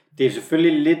sjovt. Det er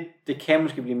selvfølgelig lidt, det kan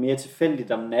måske blive mere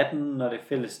tilfældigt om natten, når det er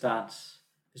fælles start.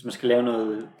 Hvis man skal lave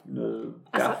noget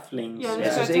Altså, gafling. ja,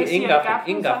 Jeg synes til ikke, at sige,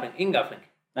 ingen gafling.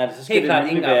 Nej, så skal helt det klart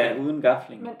nemlig ingen være gafling. uden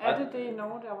gafling. Men er det i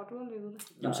Norge, der hvor du har løbet det?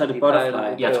 Jamen, så er det de butterfly.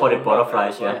 plejer- Jeg tror, det er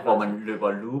butterflies, ja, Ja. hvor man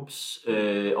løber loops,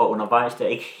 og undervejs der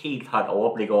ikke helt har et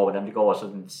overblik over, hvordan det går. Altså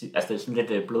det er sådan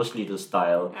lidt blodslidtet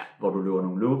style, hvor du løber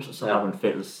nogle loops, og så har du en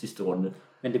fælles sidste runde.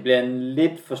 Men det bliver en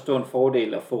lidt for stor en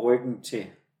fordel at få ryggen til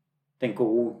den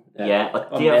gode. Ja,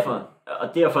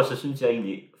 og derfor så synes jeg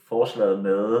egentlig, forslaget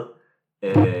med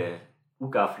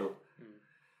ugaflet,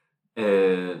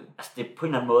 altså det på en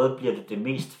eller anden måde bliver det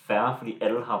mest fair, fordi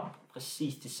alle har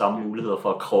præcis de samme muligheder for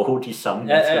at kroge de samme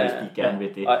mennesker, hvis de gerne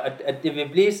vil det. Og det vil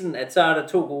blive sådan, at så er der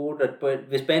to gode,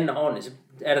 hvis banen er ordentlig, så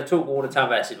er der to gode, der tager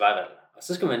hver sit vejvalg. Og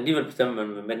så skal man alligevel bestemme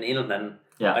med den ene eller den anden.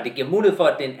 Ja. Og det giver mulighed for,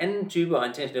 at det er en anden type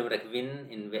orienteringsløber, der kan vinde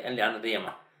end ved alle de andre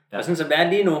DM'er. Ja. Og sådan som det er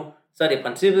lige nu, så er det i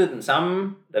princippet den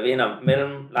samme, der vinder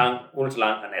mellem lang,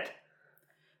 ultralang og nat.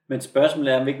 Men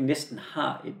spørgsmålet er, om vi ikke næsten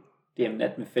har et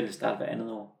DM-nat med fælles start hver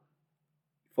andet år.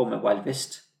 Får man Wild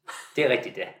West. Det er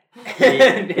rigtigt, ja.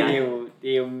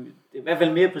 Det er jo i hvert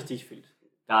fald mere prestigefyldt.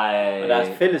 Der er, Og der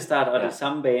er fælles start, og det ja. er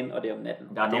samme bane, og det er om natten.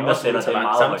 der er Det nogen, er der også sætter det ultralang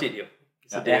meget højt. samtidig jo.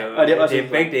 Så Ja. det er jo Og det er også det er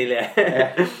begge dele, ja. Ja.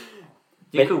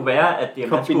 Det kunne være, at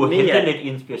man skulle Kombinere. hente lidt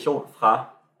inspiration fra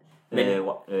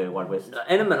Wild West. Noget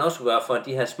andet man også skulle gøre for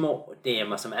de her små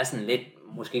DM'er, som er sådan lidt,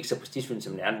 måske ikke så prestigefyldt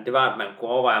som det er, det var, at man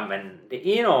kunne overveje, om man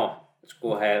det ene år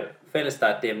skulle have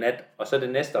fællesstart DM nat, og så det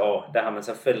næste år, der har man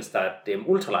så fællesstart DM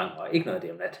ultralang, og ikke noget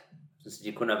DM nat. Så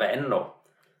de kun er hver andet år.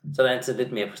 Så er der altid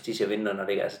lidt mere prestige at vinde, når det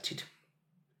ikke er så tit.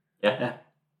 Ja.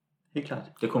 Helt klart.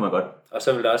 Det kunne man godt. Og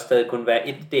så vil der også stadig kun være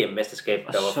et DM-mesterskab, der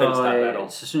var fællesstart hvert år.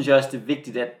 Så synes jeg også, det er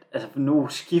vigtigt, at altså, nu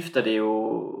skifter det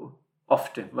jo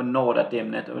ofte, hvornår der er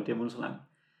DM-nat og DM-ultralang.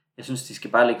 Jeg synes, de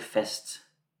skal bare ligge fast.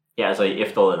 Ja, altså i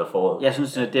efteråret eller foråret. Jeg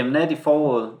synes, at DM-nat i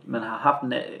foråret, man har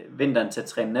haft vinteren til at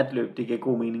træne natløb, det giver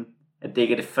god mening. At det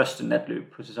ikke er det første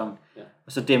natløb på sæsonen. Ja.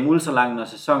 Og så DM-ultralang, når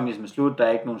sæsonen ligesom er slut, der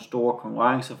er ikke nogen store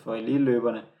konkurrencer for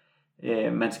eliteløberne.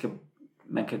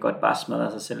 Man kan godt bare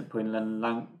smadre sig selv på en eller anden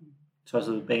lang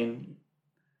tosset bane,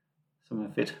 som er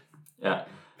fedt. Ja.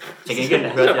 Til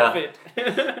gengæld hørte jeg,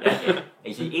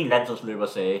 altså en landsholdsløber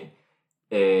sagde,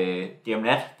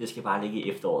 DM-nat, det skal bare ligge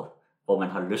i efteråret, hvor man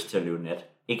har lyst til at løbe nat.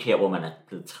 Ikke her, hvor man er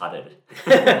blevet træt af det.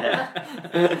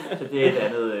 Så det er et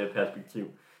andet perspektiv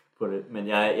på det. Men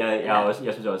jeg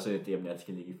synes også, at DM-nat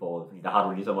skal ligge i foråret. Fordi der har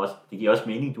du ligesom også, det giver også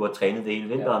mening, du har trænet det hele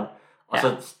vinteren. Og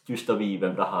så dyster vi,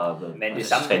 hvem der har været. Men det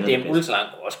samme med DM ultralang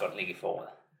kunne også godt ligge i foråret.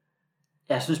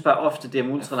 Jeg synes bare ofte, at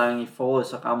DM ultralang i foråret,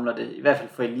 så ramler det, i hvert fald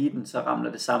for eliten, så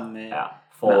ramler det sammen med,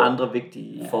 med andre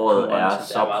vigtige foråret er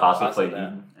så presset for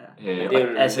eliten. Men det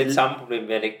er jo altså lidt samme problem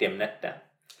ved at lægge DM nat der.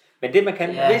 Men det man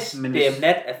kan, hvis DM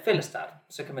nat er fællesstart,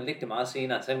 så kan man lægge det meget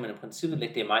senere. Så kan man i princippet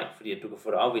lægge det i maj, fordi at du kan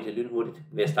få det afviklet lynhurtigt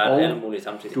ved at starte alle mulige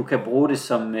samtidig. Du kan bruge det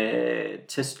som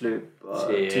testløb og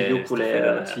til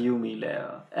Jukula og til Jumila.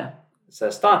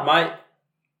 Så start maj,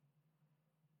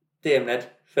 DM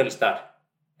nat, fællesstart.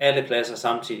 Alle klasser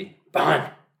samtidig. Bang!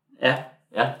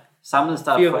 Ja. Samlet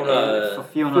start 400, for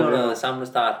 400 samlet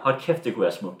start. Hold kæft, det kunne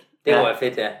være smukt. Det var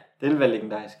fedt, ja. Det ville være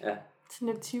legendarisk. Ja. Sådan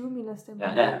et 20 miler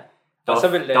stemme. Ja. Og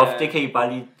så vil det kan I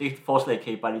bare lige, det forslag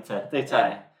kan I bare lige tage. Det tager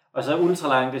jeg. Og så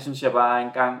ultralang, det synes jeg bare er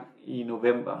en gang i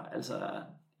november. Altså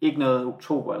ikke noget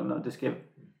oktober eller noget. Det skal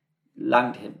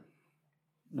langt hen.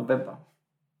 November.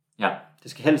 Ja.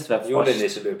 Det skal helst være frost.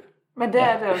 Julenisseløb. Men det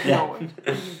er det også i år.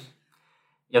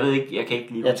 Jeg ved ikke, jeg kan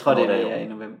ikke lige. Jeg tror, det er i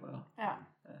november. Ja.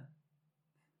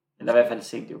 Eller i hvert fald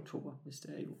sent i oktober, hvis det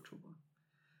er i oktober.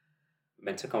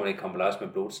 Men så kommer det ikke komme med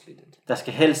blodslidt. Der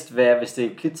skal helst være, hvis det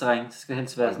er klitterræng, så skal det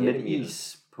helst være sådan lidt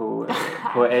is på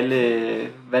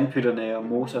alle vandpytterne og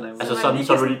moserne. Altså sådan,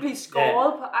 så du lige blive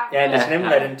skåret på anklen. Ja, det skal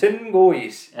nemlig være den tynde gode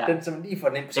is. Ja. Den, som lige får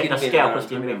den ind på skinbenene. Den, der skærer på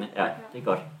skinbenene. Ja, det er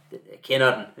godt. Jeg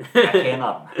kender den. Jeg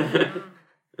kender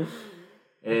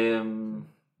den.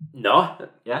 Nå.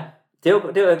 Ja. Det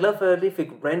var jeg glad for, at jeg lige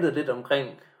fik brandet lidt omkring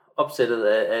opsættet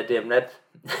af DM Nat.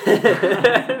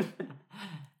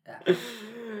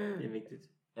 Det er vigtigt.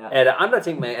 Ja. Er der andre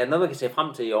ting, er der noget, man kan se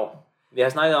frem til i år? Vi har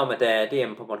snakket om, at der er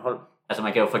DM på Bornholm. Altså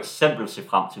man kan jo for eksempel se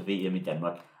frem til VM i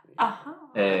Danmark. Aha.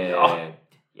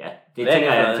 Ja, det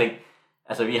tænker jeg en ting.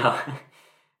 Altså vi har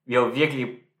jo virkelig,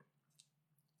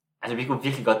 altså vi kunne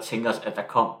virkelig godt tænke os, at der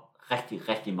kom rigtig,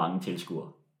 rigtig mange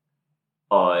tilskuere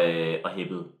og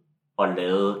hæppede og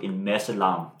lavede en masse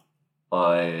larm.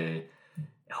 Og jeg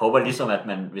håber ligesom, at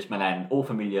man, hvis man er en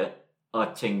O-familie og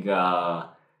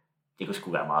tænker, det kunne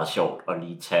sgu være meget sjovt at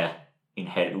lige tage en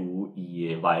halv uge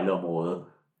i Vejleområdet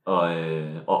og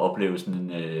opleve sådan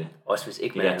en også hvis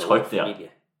ikke det man er en familie.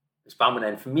 Hvis bare man er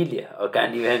en familie og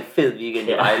gerne lige vil have en fed weekend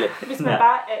i Vejle. Hvis man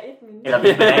bare er et menneske. Eller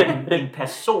hvis man er en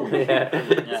person,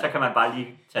 så kan man bare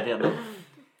lige tage derned.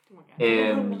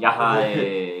 Jeg har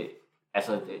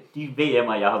altså de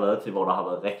VM'er jeg har været til, hvor der har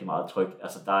været rigtig meget tryk,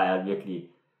 altså der er virkelig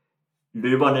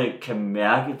løberne kan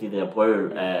mærke det der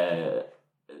brøl af,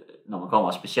 når man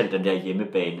kommer, specielt den der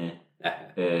hjemmebane,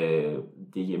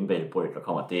 det hjemmebanebrøl der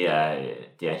kommer, det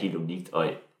er helt unikt, og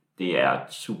det er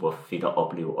super fedt at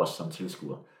opleve også som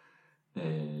tilskuer.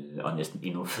 Og næsten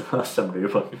endnu federe som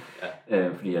løber.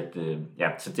 Fordi at,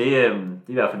 så det er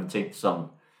i hvert fald en ting, som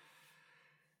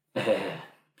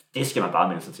det skal man bare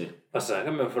melde sig til. Og så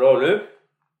kan man få lov at løbe.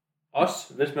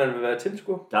 Også, hvis man vil være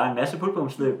tilskuer. Der er en masse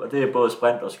pulpunksløb, og det er både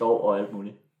sprint og skov og alt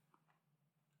muligt.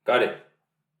 Gør det.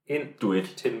 Do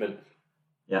it. Tilmeld.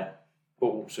 Ja.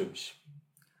 Service.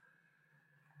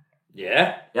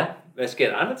 Ja. Hvad sker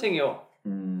der andre ting i år?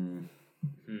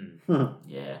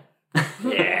 Ja.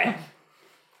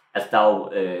 Altså der er jo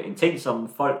en ting, som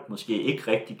folk måske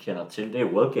ikke rigtig kender til, det er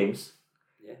World Games.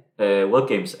 World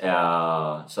Games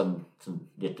er sådan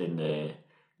lidt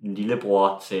en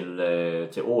lillebror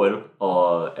til OL,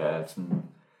 og er sådan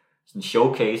en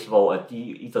showcase, hvor at de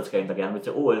idrætsgrene, der gerne vil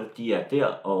til OL, de er der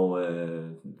og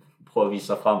prøver at vise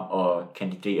sig frem og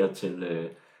kandidere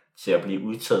til at blive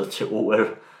udtaget til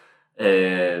OL.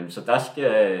 Så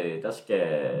der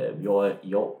skal vi over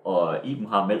i år, og Iben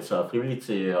har meldt sig frivilligt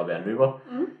til at være løber.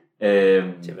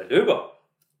 Til at være løber?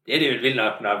 Det er det jo vildt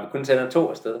nok, når vi kun sender 2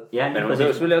 afsted. Ja, men hun skal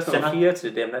jo selvfølgelig også nummer 4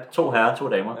 til dem nat. 2 herrer, 2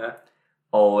 damer. Ja.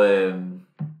 Og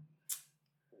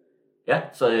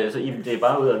så Iben, det er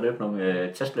bare ud at løbe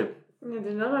nogle testløb. Ja,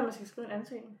 det er noget, man skal skrive en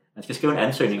ansøgning. Man skal skrive en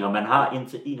ansøgning, og man har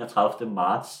indtil 31.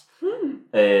 marts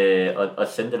og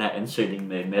sende den her ansøgning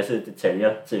med en masse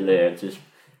detaljer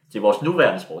til vores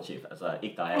nuværende sportschef. Altså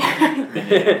ikke dig, men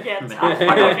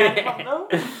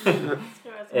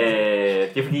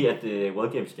det er fordi, at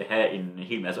World Games skal have en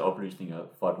hel masse oplysninger,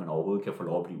 for at man overhovedet kan få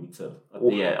lov at blive udtaget.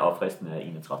 Og det er affristen af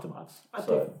 31. marts.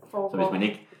 Så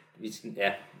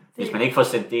hvis man ikke får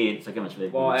sendt det ind, så kan man slet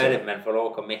ikke. Hvor er det, man får lov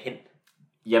at komme med hen?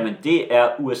 Jamen, det er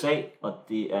USA, og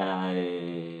det er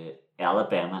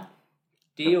Alabama.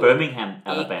 Det er jo Birmingham,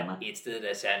 Alabama. ikke et sted, der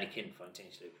er særlig kendt for en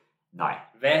tennisløb. Nej.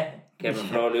 Hvad kan man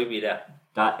få lov at løbe i der?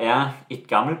 Der er et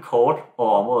gammelt kort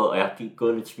over området, og jeg har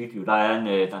gået lidt street view. Der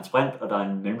er en sprint, og der er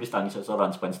en mellemdistance, og så er der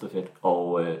en sprintstafet.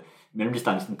 Og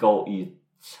mellemdistancen går i et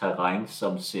terræn,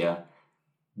 som ser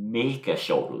mega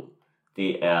sjovt ud.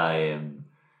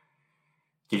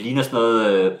 Det ligner sådan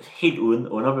noget helt uden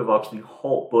underbevoksning,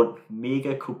 hård bund,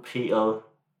 mega kuperet,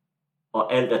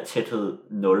 og alt er tæthed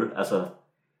 0, altså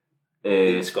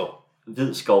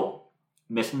hvid skov,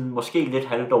 med sådan måske lidt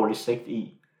halvdårlig sigt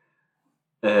i,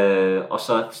 og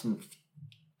så sådan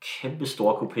kæmpe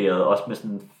store kuperet, også med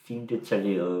sådan fin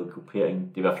detaljeret kupering.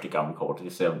 Det er i hvert fald det gamle kort,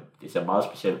 det ser meget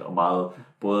specielt og meget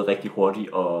både rigtig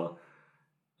hurtigt og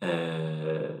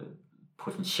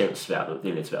potentielt svært ud. Det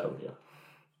er lidt svært ud her.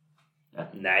 Ja.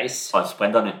 Nice. Og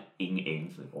sprinterne, ingen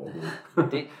anelse overhovedet.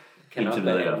 Det kan nok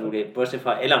være muligt. Bortset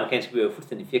fra, alle amerikanske byer er jo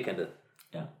fuldstændig firkantet.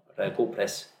 Ja. Og der er god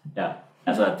plads. Ja,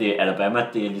 altså det er Alabama,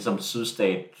 det er ligesom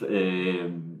sydstat,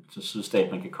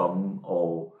 man kan komme,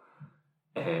 og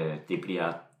det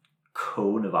bliver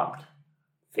kogende varmt.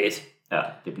 Fedt. Ja,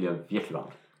 det bliver virkelig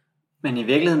varmt. Men i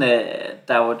virkeligheden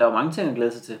der er jo mange ting at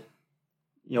glæde sig til.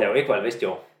 Jo. Der er jo ikke Wild West i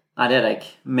år. Nej, det er der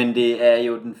ikke. Men det er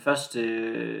jo den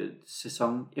første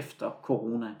sæson efter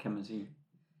corona, kan man sige.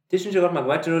 Det synes jeg godt, man kan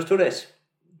være til noget 2 dages.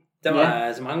 Der var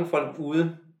altså mange folk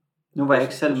ude. Nu var jeg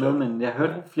ikke selv med, men jeg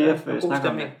hørte flere snakke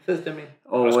om det. Fed stemning.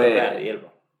 Og det hjælper.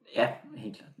 Ja,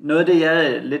 helt klart. Noget af det, jeg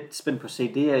er lidt spændt på at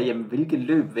se, det er, jamen, hvilke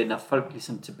løb vender folk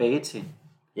ligesom tilbage til.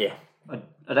 Ja. Yeah.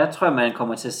 Og der tror jeg, man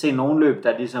kommer til at se nogle løb,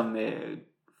 der ligesom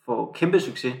får kæmpe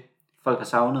succes, folk har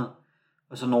savnet.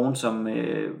 Og så nogen, som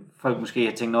folk måske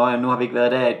har tænkt, nu har vi ikke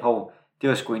været der i et par år. Det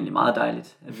var sgu egentlig meget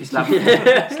dejligt, at vi slap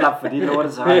for de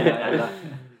lorte så eller.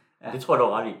 Ja. Det tror jeg, du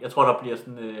er ret i. Jeg tror, der bliver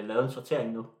sådan lavet en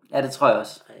sortering nu. Ja, det tror jeg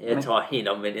også. Jeg tror helt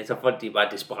omvendt. Jeg tror, folk de er bare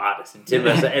desperate. Så de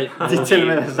tilmelder sig alt. De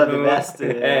tilmelder sig det værste.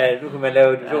 Ja, nu kan man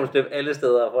lave divisionsløb alle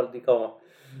steder, og folk de kommer.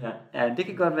 Ja, det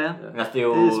kan godt være. Ja. Altså, det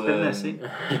er spændende at se.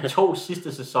 De 2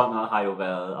 sidste sæsoner har jo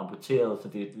været amputeret, så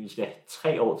vi skal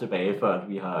 3 år tilbage, før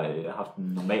vi har haft en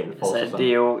normal forsæson. Altså, det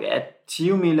er jo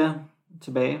 10 mila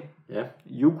tilbage. Ja.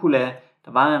 Jukula,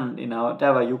 der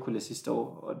var Jukula sidste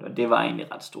år, og det var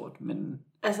egentlig ret stort, men...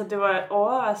 Altså, det var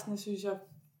overraskende, synes jeg,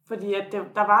 fordi at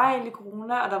der var egentlig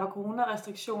corona, og der var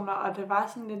coronarestriktioner, og det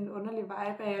var sådan en underlig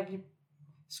vibe af, at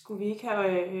skulle vi ikke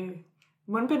have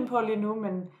mundbind på lige nu,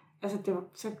 men altså,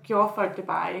 så gjorde folk det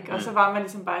bare ikke, og så var man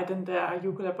ligesom bare i den der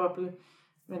Jukula-boble.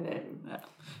 Men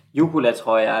Jukula,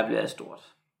 tror jeg, bliver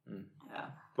stort. Ja.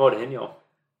 Hvor er det hen i år?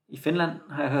 I Finland,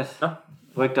 har jeg hørt. Nå.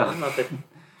 Rygter. Det er meget fedt.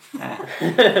 Ja.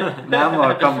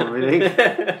 Nærmere kommer vi det ikke.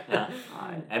 Ja.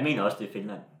 Jeg mener også, det er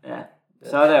Finland. Ja.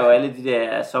 Så er der jo alle de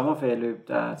der sommerferieløb,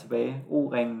 der er tilbage.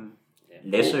 O-ringen.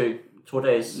 Læsø, 2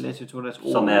 dages. Læsø 2 dages.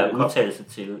 Som er udtalelse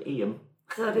til EM.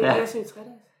 Så er det Læsø 3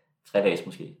 dages? 3 dages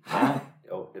måske. Ja.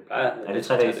 Jo, det plejer. Er det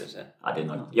 3 dages? Nej, det er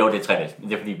nok. Jo, det er 3 dages. Men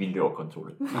det er fordi, vi løber kun 2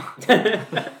 løb.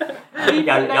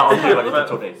 jeg oplever det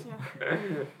til 2 dages.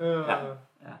 Ja.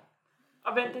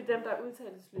 Og vent, det er dem, der er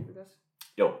udtalelsesløbet også?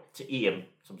 Jo, til EM,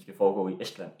 som skal foregå i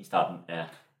Estland i starten af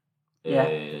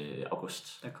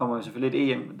august. Der kommer jo selvfølgelig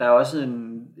et EM. Der er også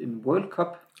en World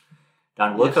Cup. Der er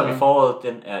en World Cup i foråret.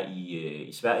 Den er i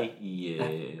Sverige, i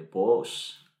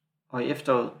Borås. Og i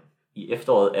efteråret? I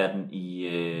efteråret er den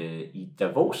i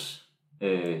Davos.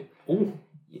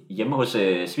 Hjemme hos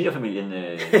svigerfamilien.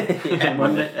 Ja.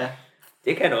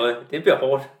 Det kan noget. Det bliver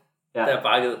hårdt. Ja. Der er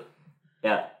bakket.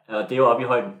 Ja, og det er jo oppe i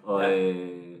højden. Og,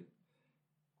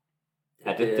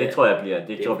 det tror jeg bliver...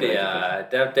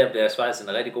 Der bliver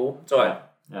Schweizerne rigtig gode, tror jeg.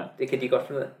 Ja. Det kan de godt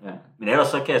finde ud af. Ja. Men ellers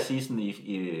så kan jeg sige sådan i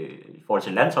forhold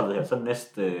til landsholdet her, så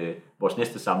vores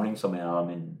næste samling, som er om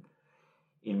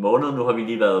en måned. Nu har vi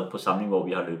lige været på samling, hvor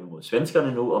vi har løbet mod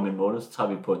svenskerne nu. Om en måned så tager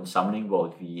vi på en samling,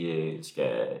 hvor vi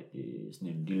skal sådan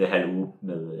en lille halv uge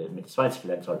med det schweiziske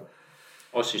landshold.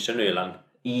 Også i Sønderjylland.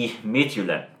 I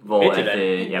Midtjylland. Hvor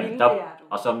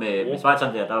og så med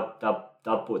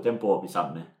Schweizerne dem bor vi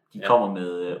sammen med. De kommer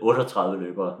med 38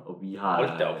 løbere, og vi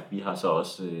har så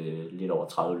også lidt over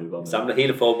 30 løbere med. Samler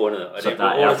hele forbundet, og så det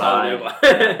er 38 løbere.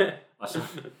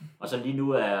 Og så lige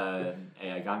nu er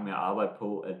jeg i gang med at arbejde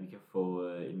på, at vi kan få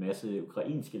en masse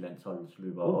ukrainske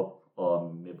landsholdsløbere op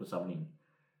og med på samlingen.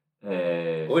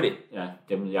 Ja,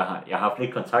 dem, jeg har haft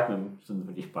lidt kontakt med dem, sådan,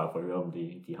 fordi bare for at høre, om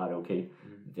de har det okay.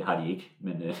 Det har de ikke,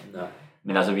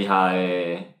 men altså vi har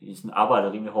sådan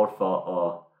arbejdet rimelig hårdt for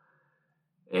at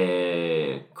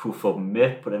kunne få dem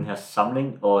med på den her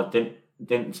samling, og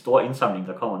den store indsamling,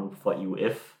 der kommer nu fra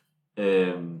IOF, det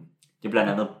er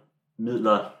blandt andet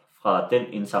midler fra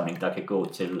den indsamling, der kan gå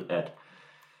til, at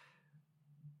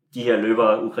de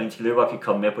her ukrainske løbere kan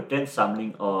komme med på den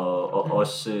samling, og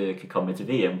også kan komme med til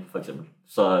VM, for eksempel.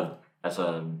 Så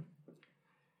altså,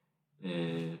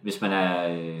 hvis man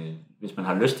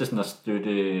har lyst til sådan at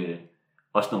støtte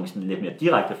også nogle sådan lidt mere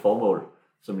direkte formål,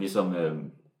 som ligesom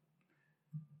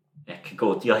kan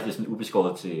gå direkte sådan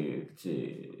ubeskåret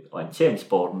til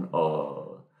orienteringssporten og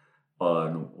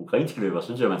nogle ukrainske løbere,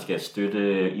 synes jeg, at man skal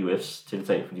støtte IOF's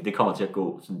tiltag, fordi det kommer til at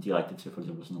gå sådan direkte til for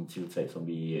eksempel sådan nogle tiltag, som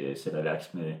vi sætter i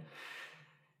værks med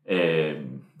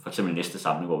for eksempel næste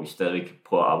samling, hvor vi stadigvæk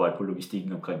prøver at arbejde på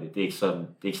logistikken omkring det. Det er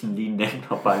ikke sådan lige nemt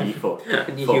at bare lige få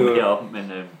dem herop,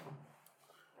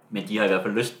 men de har i hvert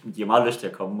fald de har meget lyst til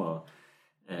at komme, og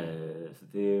så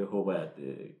det håber jeg, at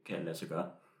kan lade sig gøre.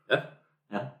 Ja.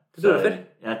 Det er fedt.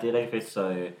 Ja, det er rigtig fedt,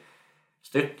 så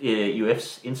støt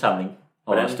IOF's indsamling.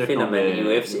 Hvordan finder man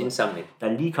IOF's indsamling? Der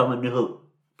er lige kommet en nyhed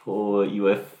på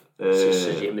IOF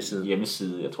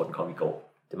hjemmeside. Jeg tror, den kom i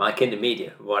går. Det er meget kendte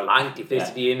medie, hvor langt de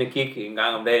fleste de er inde og kigge en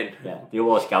gang om dagen. Ja, det er jo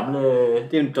vores gamle...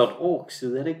 Det er jo en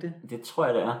 .org-side, er det ikke det? Det tror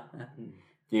jeg, det er. Ja.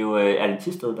 Det er jo Erling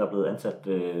Thisted, der er blevet ansat...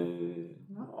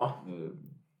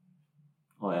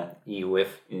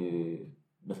 IOF.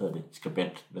 Hvad hedder det?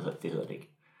 Skribent. Det hedder det ikke.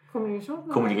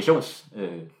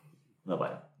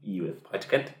 Kommunikationsmedarbejder i IOF.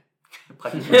 Praktikant.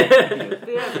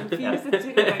 Det er den fineste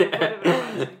titel, man kan få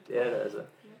det. Det er det altså.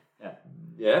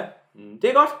 Ja. Det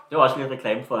er godt. Det var også lidt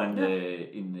reklame for en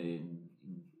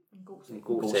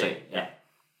god sag. Ja.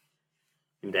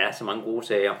 Jamen, der er så mange gode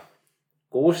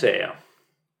sager.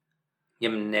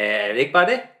 Jamen, er det ikke bare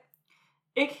det?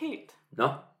 Ikke helt. Nå.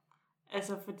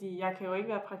 Altså, fordi jeg kan jo ikke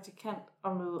være praktikant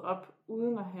og møde op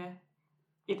uden at have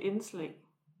et indslag.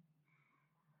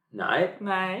 Nej.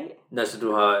 Nå,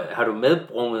 så har du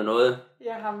medbrunget noget?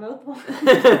 Jeg har medbrunget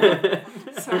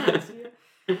som man siger.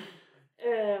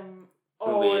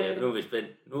 Nu er vi spændt.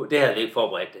 Det havde vi ikke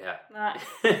forberedt, det her. Nej.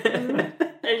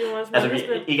 Altså,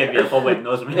 ikke at vi har forberedt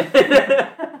noget som helst.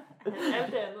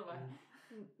 Alt det andet var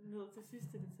ned til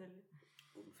sidste detalje.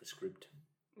 Uden for script.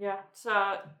 Ja,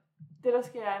 så det der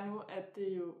sker er nu, at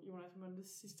det er jo Jonas Mundes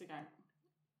sidste gang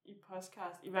i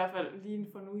podcast, i hvert fald lige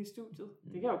for nu i studiet.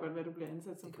 Det kan jo godt være, du bliver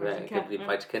ansat som praktikant. Det kan blive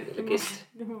praktikant eller gæst.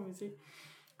 Det må vi sige.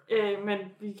 Men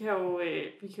vi kan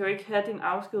jo ikke have din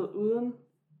afsked uden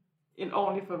en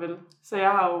ordentlig farvel. Så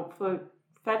jeg har jo fået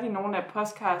fat i nogle af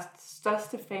podcasts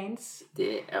største fans.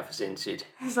 Det er for sindssygt.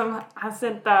 Som har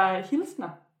sendt dig hilsner.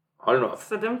 Hold nu op.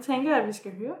 Så dem tænker jeg, at vi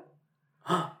skal høre.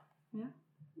 Ja.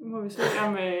 Nu må vi se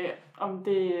om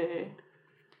det...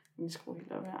 Vi skruer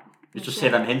helt op her. Hvis du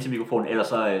sætter den hen til mikrofonen, ellers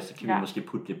så kan vi måske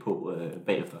putte det på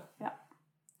bagefter. Ja.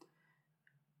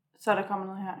 Så er der kommet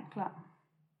noget her. Klar.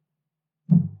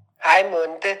 Hej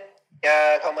Munde.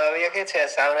 Jeg kommer virkelig til at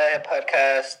savne af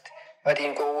podcast og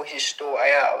dine gode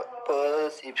historier,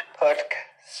 både i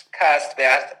podcast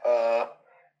vært og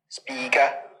speaker.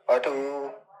 Og du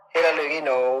held og lykke i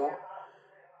Norge.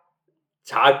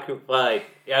 Tak, Frederik.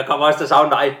 Jeg kommer også til at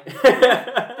savne dig. Det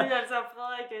er altså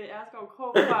Frederik Erskov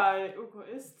Krog fra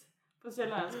UKS på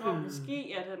Sjælland. Jeg tror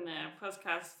måske, at han er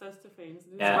podcast største fan. Så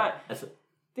det, tror jeg,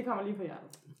 det kommer lige på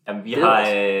hjertet. Jamen,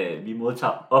 vi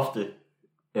modtager ofte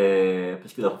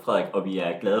beskeder fra Frederik, og vi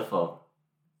er glade for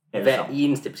hver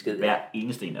eneste besked. Hver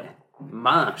eneste en af dem.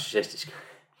 Meget entusiastisk.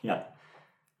 Ja.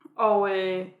 Og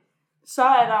så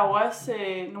er der jo også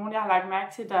nogen, jeg har lagt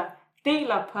mærke til, der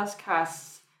deler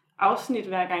podcasts afsnit,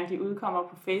 hver gang de udkommer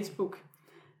på Facebook.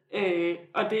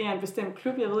 Og det er en bestemt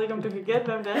klub. Jeg ved ikke, om du kan gætte,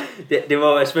 hvem det er. Det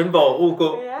må være Svendborg OK.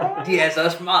 Ja. De er altså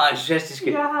også meget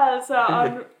entusiastiske. Jeg har altså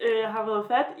har været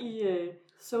fat i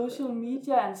social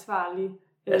media ansvarlig.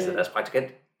 Altså deres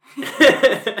praktikant.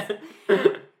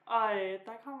 Og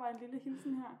der kommer en lille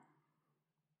hilsen her.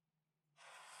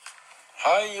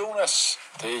 Hej Jonas,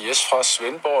 det er Jes fra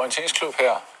Svendborg Orienteringsklub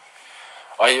her.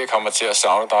 Og jeg kommer til at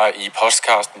savne dig i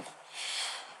podcasten.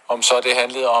 Om så det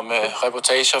handlede om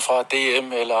reportager fra DM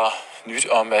eller nyt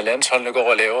om, hvad landsholdene går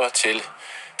og laver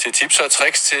til tips og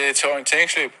tricks til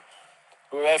orienteringsløb.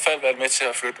 Du har i hvert fald været med til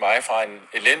at flytte mig fra en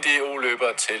elendig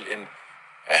O-løber til en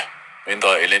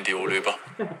mindre elendig O-løber.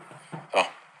 Så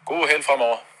god held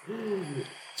fremover.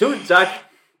 Tusind tak.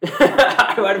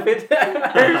 Hvor er det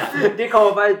fedt. Det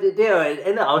kommer bare, det er jo et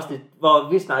andet afsnit, hvor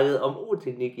vi snakkede om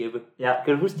O-teknik, Jeppe. Ja.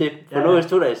 Kan du huske det? For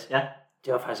Nordjysk 2-dages? Ja.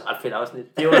 Det var faktisk et ret fedt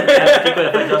afsnit. Det kunne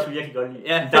jeg faktisk også virkelig godt lide.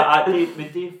 Ja. Men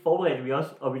det forberedte vi også,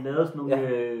 og vi lavede sådan nogle...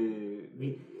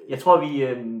 jeg tror,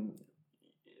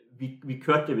 vi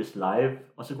kørte det vist live,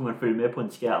 og så kunne man følge med på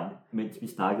en skærm, mens vi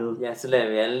snakkede. Ja, så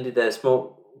lavede vi alle de der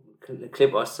små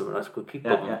klip også, så man også kunne kigge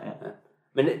på dem. Ja.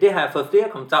 Men det har jeg fået flere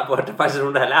kommentarer på, at der faktisk er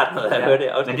nogen, der har lært noget af at høre det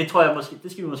afsnit. Men det tror jeg måske,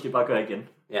 det skal vi måske bare gøre igen.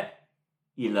 Ja.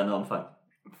 I et eller andet omfang.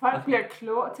 Folk bliver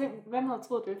klogere. Tænk, hvem havde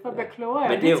troet det? Folk bliver klogere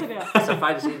Men af det er jo til det her. altså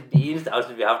faktisk de eneste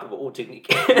afsnit, vi har haft på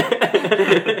O-teknik.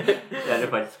 Ja, det er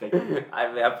faktisk rigtigt. Ej,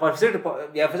 jeg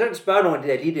har forsøgt at spørge nogle af de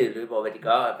der eliteløbere, hvad de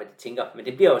gør og hvad de tænker. Men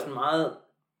det bliver jo sådan meget...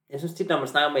 Jeg synes tit, når man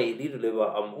snakker med eliteløbere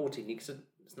om O-teknik, så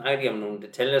snakker de om nogle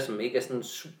detaljer, som ikke er sådan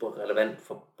super relevant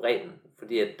for bredden.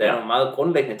 Fordi at der er nogle meget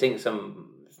grundlæggende ting, som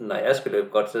når jeg skal løbe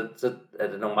godt, så er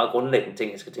der nogle meget grundlæggende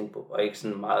ting, jeg skal tænke på. Og ikke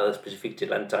sådan meget specifikt til et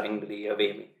eller andet terræn, lige og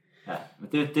VM i. Ja,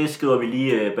 men det skriver vi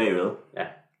lige bagved. Ja.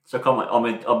 Så kommer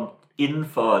om inden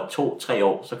for 2-3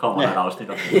 år, så kommer der et afsnit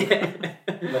om det.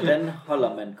 Hvordan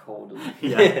holder man kortet?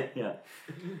 Ja.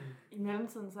 I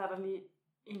mellemtiden så er der lige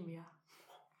en mere.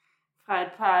 Fra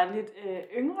et par lidt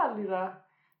yngre lyttere,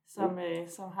 som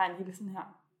har en hilsen her.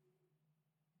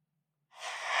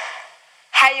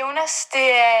 Hej Jonas, det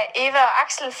er Eva og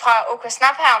Axel fra OK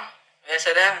Snap her. Hvad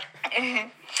så der?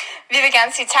 Vi vil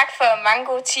gerne sige tak for mange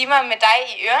gode timer med dig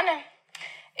i ørerne.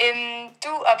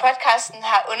 Du og podcasten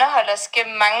har underholdt os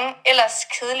gennem mange ellers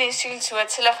kedelige cykelture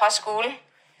til og fra skole.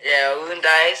 Ja, og uden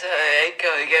dig, så har jeg ikke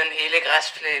gået igennem hele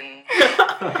græsplænen.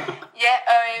 Ja,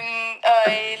 og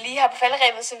lige her på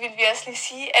falderebet, så vil vi også lige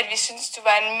sige, at vi synes, du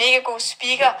var en mega god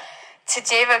speaker til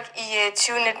JVOG i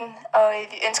 2019, og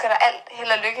vi ønsker dig alt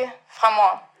held og lykke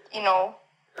fremover i Norge.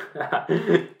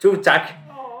 Tusind tak.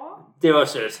 Det var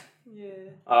sødt. Yeah.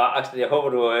 Og Axel, jeg håber,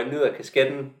 du nyder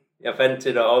kasketten. Jeg fandt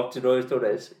til dig op til Nordjysk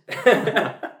 2-dages.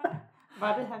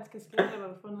 Var det hans kasket, eller har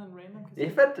du fundet en random kasket?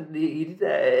 Jeg fandt det i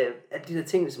de der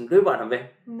ting, som løberen har med.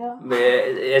 No.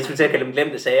 Jeg skulle til at kalde dem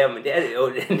glemte sager, men det er det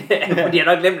jo. Fordi jeg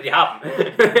nok glemt, at de har dem.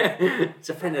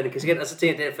 Så fandt jeg det kasket, og så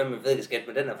tænkte jeg, det er fandme en fed kasket,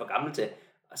 men den er for gammel til.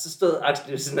 Og så stod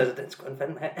Axel ved siden, altså den skulle han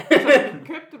fandme have.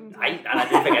 Købte du den? Nej,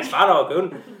 det fik hans far lov at købe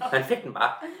den. Han fik den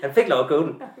bare. Han fik lov at købe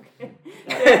den. Okay.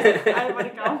 Ej, var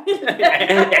det gavmildt. Nej.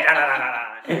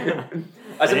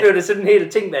 Og så blev det sådan en hel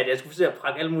ting med, at jeg skulle forsøge at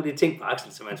prakke alle mulige ting på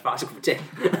Axel, som hans far skulle betale.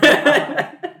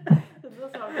 Det lyder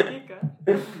som om, det gik godt.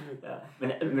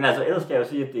 Ja. Men altså, ellers skal jeg jo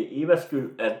sige, at det er Evas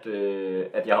skyld,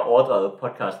 at jeg har overdraget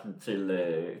podcasten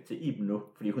til Iben nu.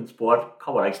 Fordi hun spurgte,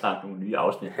 kommer der ikke snart nogle nye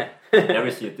afsnit? Jeg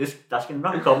vil sige, at der skal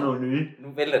nok komme nogle nye. Nu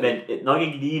vælter det. Men nok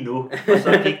ikke lige nu. Og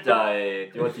så gik der,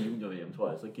 det var til junior-VM, tror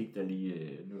jeg, så gik der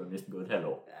lige, nu er der næsten gået et halvt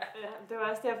år. Ja, det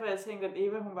var også derfor, jeg tænkte, at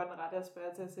Eva hun var den rette at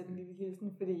spørge til at sende en lille hilsen.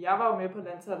 Fordi jeg var jo med på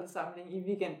landsholdets samling i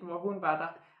weekenden, hvor hun var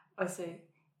der og sagde,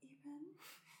 Iben,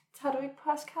 tager du ikke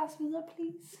podcast videre,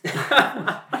 please?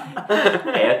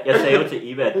 Ja, jeg sagde jo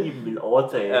til Eva, at Iben ville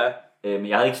overtage, men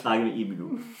jeg havde ikke snakket med Iben nu.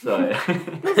 Så,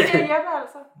 Nu siger Jeppe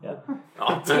altså. Ja. Nå,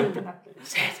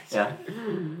 Ja.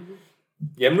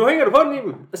 Jamen nu hænger du på den,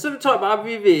 Iben. Og så tror jeg bare, at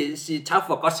vi vil sige tak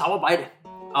for et godt samarbejde.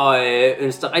 Og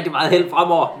ønsker dig rigtig meget held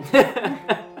fremover.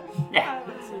 Ja.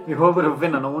 Vi håber, du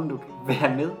finder nogen, du vil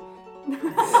have med.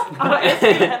 Og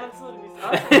Eskild, han er tydeligvis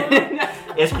også.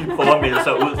 Eskild prøver at melde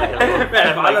sig ud.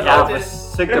 Jeg har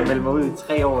forsøgt at melde mig ud i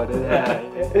 3 år af det her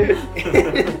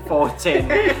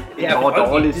foretagende. Det var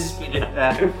dårligt.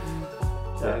 Ja.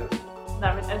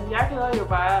 Nej, men altså, jeg glæder jo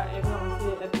bare efter at se,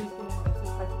 at vi skal have en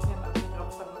masse praktikanter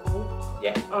op fra Norge.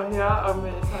 Ja. Og høre om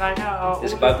terrænger og... Jeg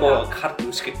skal bare gå og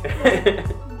kratluske.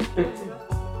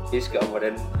 Fiske om,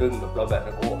 hvordan lykken med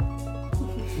blåbærne gror.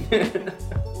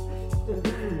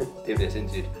 Det bliver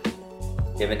sindssygt.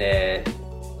 Jamen,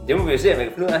 det må vi jo se, om jeg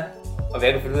kan finde ud af. Og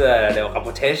jeg kan finde ud af at lave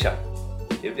rapportager.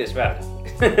 Det bliver svært.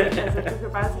 Altså, du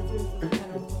kan bare sige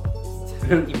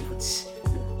til, Inputs.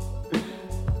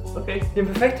 Okay, det er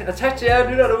perfekt. Og tak til jer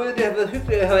lytter derude. Det har været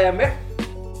hyggeligt at have jer med.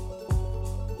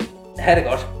 Ha' det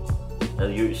godt.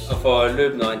 Adiøs. Og for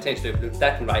løbende og orienteringsløb, løb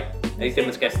stærkt den vej. Det er ikke det,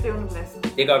 man skal. Stævnepladsen.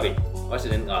 Det gør vi. Også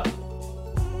i den grad.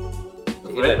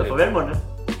 Farvel, Månne.